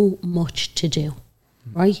so much to do,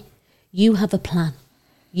 right? You have a plan.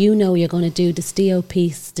 You know you're going to do the STEO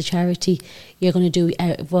piece, the charity. You're going to do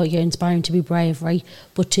you're inspiring to be brave, right?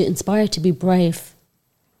 But to inspire to be brave,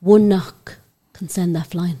 one knock can send that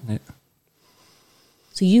flying. Yeah.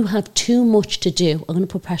 So you have too much to do. I'm going to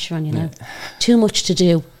put pressure on you now. Too much to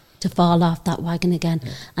do to fall off that wagon again.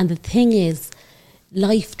 Yeah. And the thing is,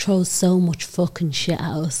 life throws so much fucking shit at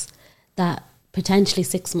us that potentially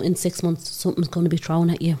in 6 months something's going to be thrown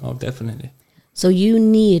at you. Oh, definitely. So you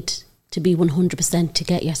need to be 100% to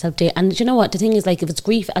get yourself there. And you know what? The thing is, like, if it's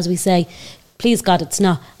grief, as we say, please God, it's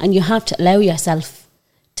not. And you have to allow yourself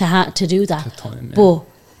to do that. But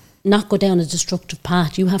not go down a destructive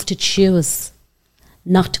path. You have to choose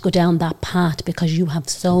not to go down that path because you have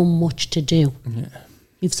so much to do. Yeah.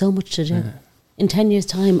 You've so much to do. Yeah. In 10 years'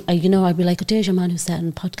 time, I'd be like, oh, there's your man who sat on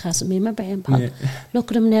a podcast with me. Remember him, Pop? Yeah. Look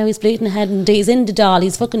at him now, he's bleeding ahead and he's in the doll.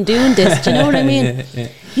 He's fucking doing this. Do you know what I mean? Yeah.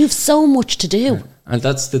 You've so much to do. Yeah. And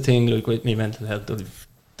that's the thing, like, with me mental health.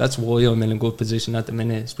 That's why I'm in a good position at the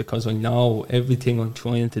minute, is because I know everything I'm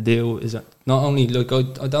trying to do is not only, like,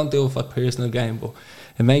 I don't do it for personal gain, but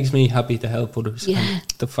it makes me happy to help others. Yeah. And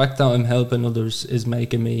the fact that I'm helping others is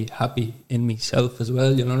making me happy in myself as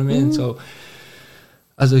well, you know what I mean? So,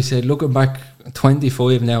 as I said, looking back,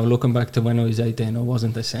 25 now, looking back to when I was 18, I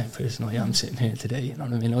wasn't the same person I am sitting here today, you know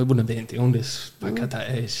what I mean? I wouldn't have been doing this back at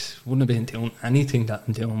that age. Wouldn't have been doing anything that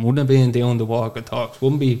I'm doing. Wouldn't have been doing the walk and talks.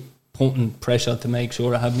 Wouldn't be putting pressure to make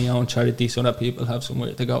sure I have my own charity so that people have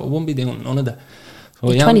somewhere to go. I wouldn't be doing none of that.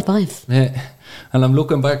 So you're 25. Yeah. And I'm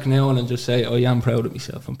looking back now and I just say, I am proud of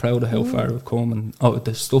myself. I'm proud of how far I've come, and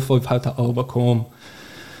the stuff I've had to overcome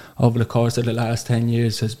over the course of the last 10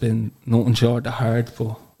 years has been nothing short of hard,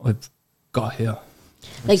 but I've got here.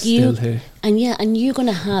 Like still here. And you're going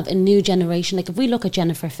to have a new generation. Like, if we look at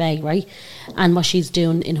Jennifer Fay, right, and what she's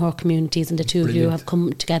doing in her communities, and the two of you have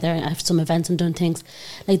come together and have some events and done things,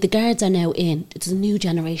 like, the guards are now in. It's a new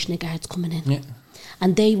generation of guards coming in. Yeah.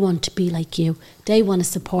 And they want to be like you. They want to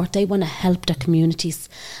support. They want to help their communities.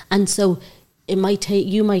 And so it might take,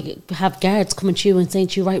 you might have guards coming to you and saying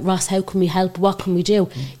to you, right, Ross, how can we help? What can we do?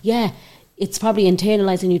 Yeah, it's probably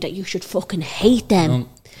internalising you that you should fucking hate them.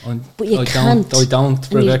 But you can't. I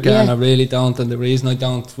don't, Rebecca, and I really don't. And the reason I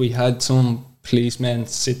don't, we had some policemen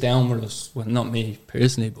sit down with us, well, not me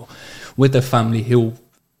personally, but with the family who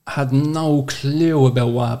had no clue about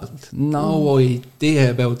what happened, no idea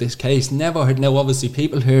about this case, never heard. Now, obviously,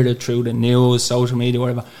 people heard it through the news, social media,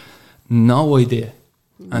 whatever, no idea,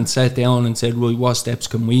 and sat down and said, right, what steps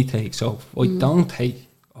can we take? So I don't take,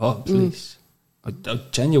 please. I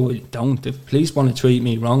genuinely don't. If police want to treat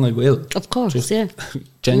me wrong, I will. Of course, just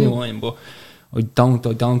genuine, but I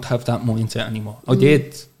don't have that mindset anymore. I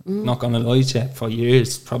did, not gonna lie to you, for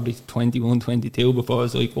years, probably 21, 22, before I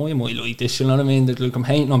was like, why am I like this? You know what I mean? Like, I'm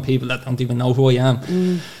hating on people that don't even know who I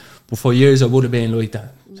am. But for years I would have been like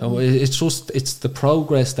that. So it's the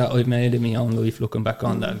progress that I've made in my own life, looking back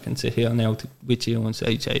on that. I can sit here now with you and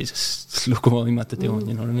say, Jesus, look at what I'm at the doing,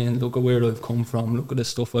 you know what I mean? Look at where I've come from, look at the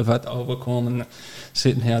stuff I've had to overcome, and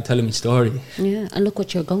sitting here telling me story. Yeah, and look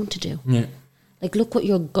what you're going to do. Yeah. Like, look what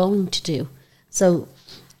you're going to do. So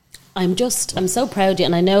I'm so proud of you,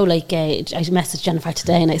 and I know, like, I messaged Jennifer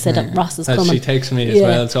today and I said that Ross is coming. She takes me as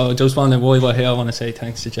well, so I just wanted, while we're here, I want to say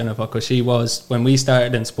thanks to Jennifer, because she was, when we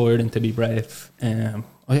started Inspiring to be Brave,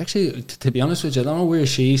 I actually, to be honest with you, I don't know where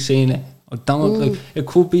she's seen it. I don't like, it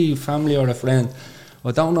could be family or a friend.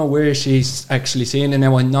 I don't know where she's actually seen it.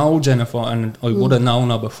 Now, I know Jennifer, and I would have known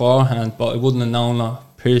her beforehand, but I wouldn't have known her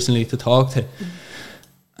personally to talk to.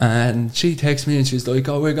 And she texted me and she was like,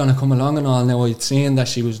 oh, we're going to come along and all. Now, I'd seen that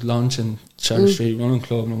she was launching Charlotte Street Running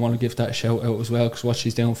Club, and I want to give that a shout out as well, because what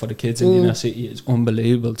she's doing for the kids in the inner city is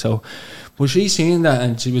unbelievable. So, but she seen that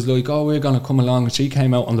and she was like, oh, we're going to come along. And she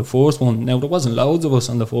came out on the first one. Now, there wasn't loads of us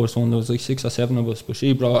on the first one. There was like 6 or 7 of us, but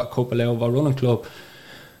she brought a couple out of our running club.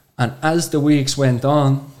 And as the weeks went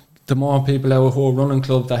on, the more people out of her running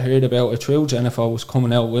club that heard about it through Jennifer was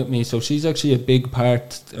coming out with me. So she's actually a big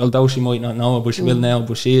part, although she might not know it, but she will now,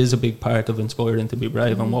 but she is a big part of Inspiring to be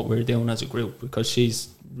Brave and what we're doing as a group, because she's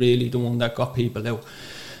really the one that got people out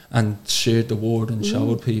and shared the word and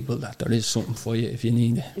showed people that there is something for you if you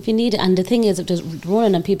need it. If you need it. And the thing is, if there's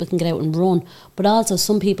running and people can get out and run, but also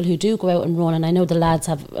some people who do go out and run, and I know the lads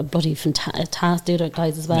have a bloody fantastic, the other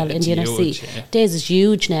guys as well, in the inner city. Days is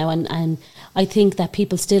huge now, and I think that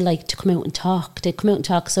people still like to come out and talk. They come out and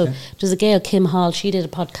talk. So there's a girl, Kim Hall, she did a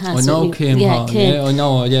podcast. I know Kim Hall. Kim. Yeah, I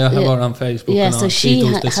know. Yeah, I have her on Facebook. Yeah, so she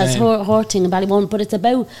has her thing in Ballymun. But it's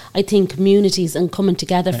about, I think, communities and coming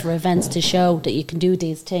together for events to show that you can do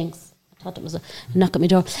these things. I thought it was a knock at my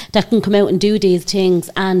door. That can come out and do these things.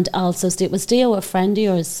 And also, was Theo a friend of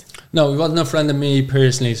yours? No, he wasn't a friend of me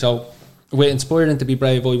personally. So, with Inspiring to be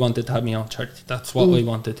Brave, I wanted to have my own charity. That's what I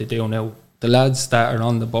wanted to do now. The lads that are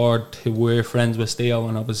on the board who were friends with Theo,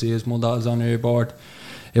 and obviously his mother is on her board,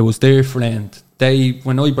 it was their friend.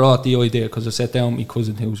 When I brought the idea, because I sat down with my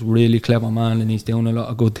cousin who's a really clever man and he's doing a lot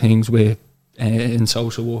of good things with in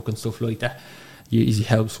social work and stuff like that. He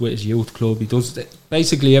helps with his youth club. He does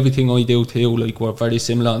basically everything I do too. Like, we're very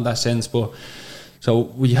similar in that sense. But so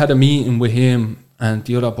we had a meeting with him, and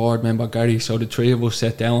the other board member Gary. So the three of us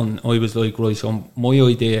sat down. I was like, right, so my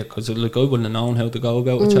idea, because like I wouldn't have known how to go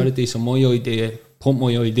about a charity, so my idea, put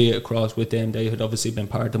my idea across with them. They had obviously been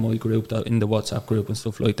part of my group, in the WhatsApp group and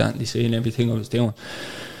stuff like that, and they seen everything I was doing.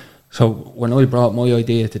 So when I brought my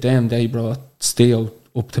idea to them, they brought Steel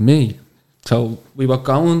up to me. So we were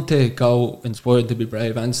going to go Inspired to be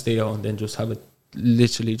Brave and Steel, and then just have it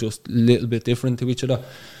literally just a little bit different to each other.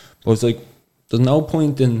 But I was like, there's no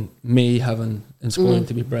point in me having Inspiring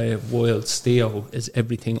to be Brave while Steel is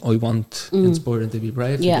everything I want Inspiring to be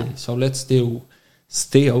Brave to be. So let's do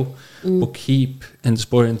Steel, but keep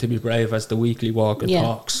Inspiring to be Brave as the weekly walk and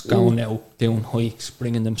talks, going out, doing hikes,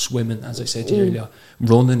 bringing them swimming, as I said to you earlier,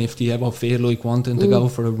 running if they ever feel like wanting to go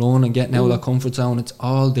for a run and getting out of their comfort zone. It's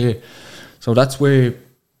all there. So that's where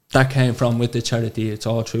that came from with the charity. It's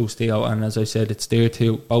all through Steel, and as I said, it's there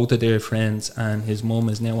too. Both of their friends, and his mum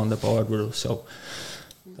is now on the board with us. So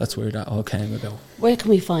that's where that all came about. Where can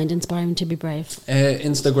we find Inspiring to be Brave?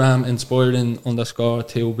 Instagram,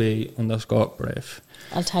 inspiring_to_be_brave.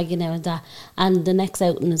 I'll tag you now with that. And the next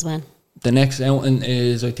outing as well? The next outing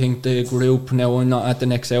is, I think, the group. Now, I'm not at the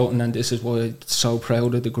next outing, and this is why I'm so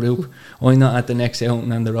proud of the group. I'm not at the next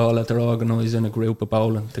outing, and they're organising a group of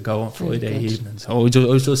bowling to go on Friday evening. So I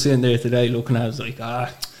was just sitting there today looking at it, I was like,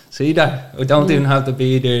 see that? I don't even have to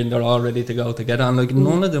be there, and they're all ready to go together. And like,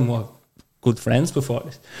 none of them were good friends before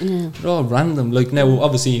this. They're all random. Like now,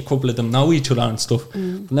 obviously, a couple of them know each other and stuff.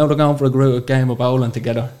 But now they're going for a game of bowling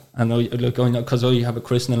together. And because I have a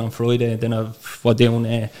christening on Friday, and then we're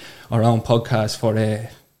doing our own podcast for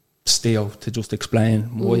Steel to just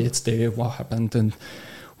explain why it's there, what happened, and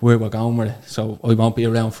where we're going with it. So I won't be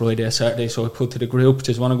around Friday or Saturday, so I put to the group,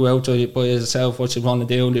 just want to go out by yourself, what you want to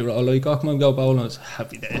do. They were all like, come on, go bowling. I was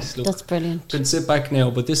happy days. Look, that's brilliant. Can sit back now,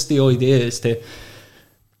 but the idea is to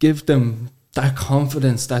give them that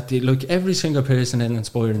confidence that they, like, every single person is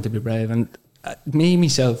Inspiring to be Brave. And me,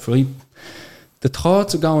 myself, right, the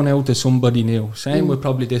thoughts of going out to somebody new, same with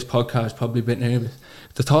probably this podcast, probably a bit nervous.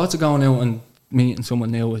 The thoughts of going out and meeting someone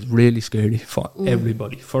new is really scary for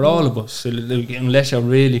everybody, for all of us, so, like, unless you're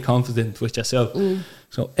really confident with yourself.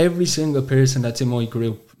 So every single person that's in my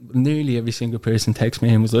group, nearly every single person texts me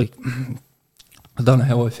and was like, I don't know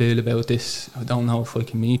how I feel about this, I don't know if I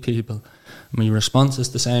can meet people. My response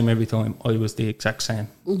is the same every time. I was the exact same.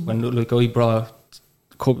 When I brought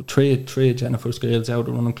three Jennifer's girls out,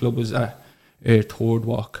 the running club was at a third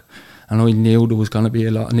walk, and I knew there was going to be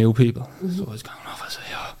a lot of new people. So I was going off, I was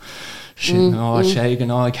like,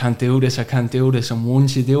 shaking, I can't do this. And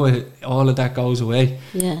once you do it, all of that goes away.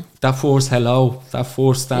 That first hello, that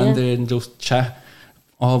first stand there and just chat,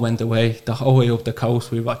 all went away. The whole way up the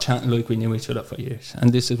coast, we were chatting like we knew each other for years.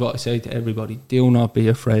 And this is what I say to everybody: do not be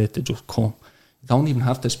afraid to just come. You don't even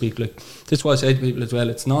have to speak. Like, this is what I say to people as well.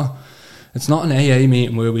 It's not an AA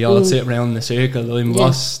meeting where we all sit around in a circle. I'm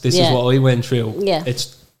Ross, this is what I went through.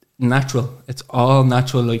 It's natural. It's all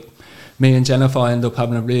natural. Like, me and Jennifer ended up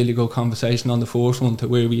having a really good conversation on the first one, to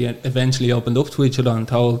where we eventually opened up to each other and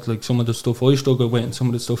told, like, some of the stuff I struggled with and some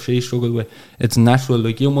of the stuff she struggled with. It's natural.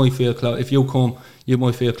 Like, you might feel if you come, you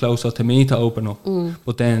might feel closer to me to open up,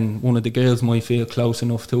 but then one of the girls might feel close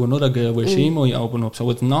enough to another girl where she might open up. So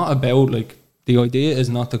it's not about, like, the idea is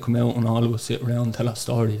not to come out and all of us sit around and tell our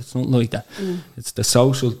story. It's not like that. It's the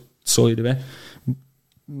social side of it,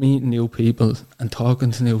 meeting new people and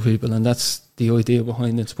talking to new people, and that's the idea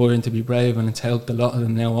behind Inspiring to be Brave. And it's helped a lot of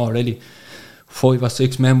them now already. 5 or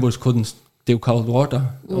 6 members couldn't do cold water.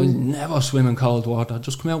 I never swim in cold water.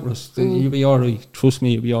 Just come out with us. You'll be alright. Trust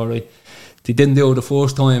me, you'll be alright. They didn't do it the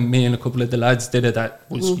first time. Me and a couple of the lads did it that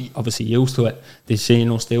was obviously used to it. They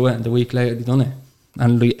seen us do it, and the week later they done it.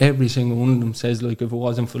 And like, every single one of them says, like, if it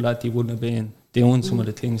wasn't for that, they wouldn't have been doing some of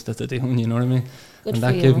the things that they're doing, you know what I mean? Good, and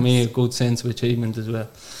that gave me a good sense of achievement as well.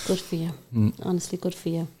 Good for you. Honestly, good for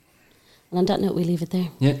you. And on that note, we leave it there.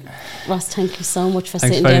 Yeah. Ross, thank you so much for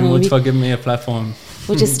Thanks sitting down. Thanks very much for giving me a platform.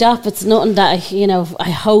 Would you stop? It's nothing that,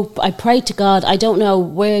 I pray to God. I don't know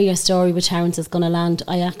where your story with Terence is going to land.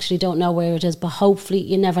 I actually don't know where it is, but hopefully,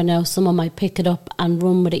 you never know, someone might pick it up and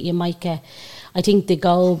run with it. You might get... I think the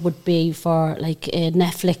goal would be for, like, a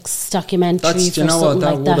Netflix documentary. That's, you know what,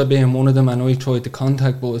 that would have been one of them, and I tried to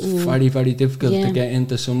contact, but it's very, very difficult to get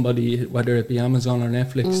into somebody, whether it be Amazon or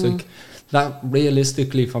Netflix. Like, that,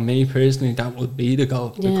 realistically, for me personally, that would be the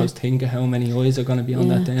goal, because think of how many eyes are going to be on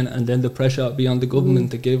that then, and then the pressure will be on the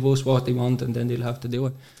government to give us what they want, and then they'll have to do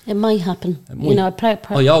it. It might happen.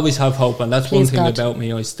 I always have hope, and that's one thing about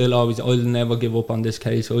me. I'll never give up on this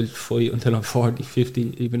case. I'll fight until I'm 40,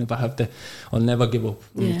 50, even if I have to. I'll never give up.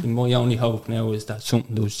 My only hope now is that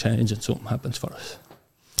something does change and something happens for us.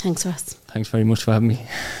 Thanks, Ross. Thanks very much for having me.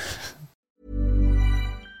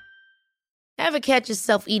 Ever catch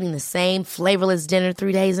yourself eating the same flavorless dinner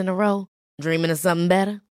 3 days in a row? Dreaming of something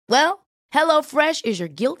better? Well, HelloFresh is your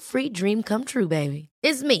guilt-free dream come true, baby.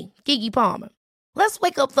 It's me, Keke Palmer. Let's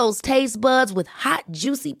wake up those taste buds with hot,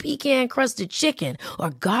 juicy pecan-crusted chicken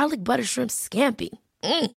or garlic butter shrimp scampi.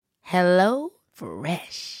 Hello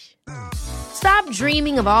Fresh. Stop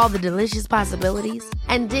dreaming of all the delicious possibilities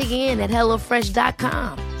and dig in at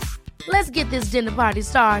HelloFresh.com. Let's get this dinner party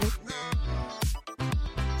started.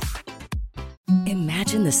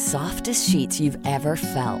 Imagine the softest sheets you've ever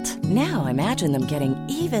felt. Now imagine them getting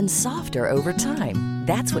even softer over time.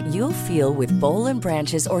 That's what you'll feel with Boll &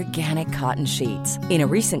 Branch's organic cotton sheets. In a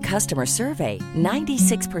recent customer survey,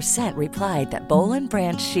 96% replied that Boll &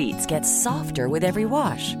 Branch sheets get softer with every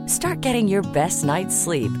wash. Start getting your best night's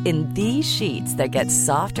sleep in these sheets that get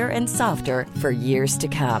softer and softer for years to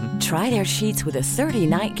come. Try their sheets with a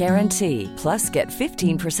 30-night guarantee. Plus, get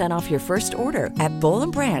 15% off your first order at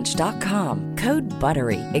bollandbranch.com. Code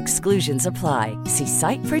BUTTERY. Exclusions apply. See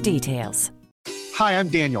site for details. Hi, I'm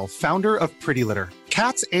Daniel, founder of Pretty Litter.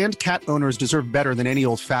 Cats and cat owners deserve better than any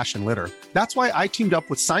old-fashioned litter. That's why I teamed up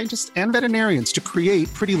with scientists and veterinarians to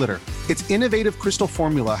create Pretty Litter. Its innovative crystal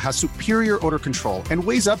formula has superior odor control and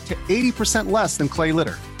weighs up to 80% less than clay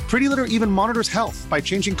litter. Pretty Litter even monitors health by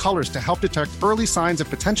changing colors to help detect early signs of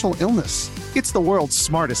potential illness. It's the world's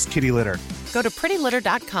smartest kitty litter. Go to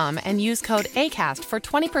prettylitter.com and use code ACAST for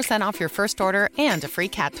 20% off your first order and a free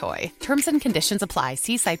cat toy. Terms and conditions apply.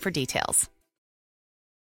 See site for details.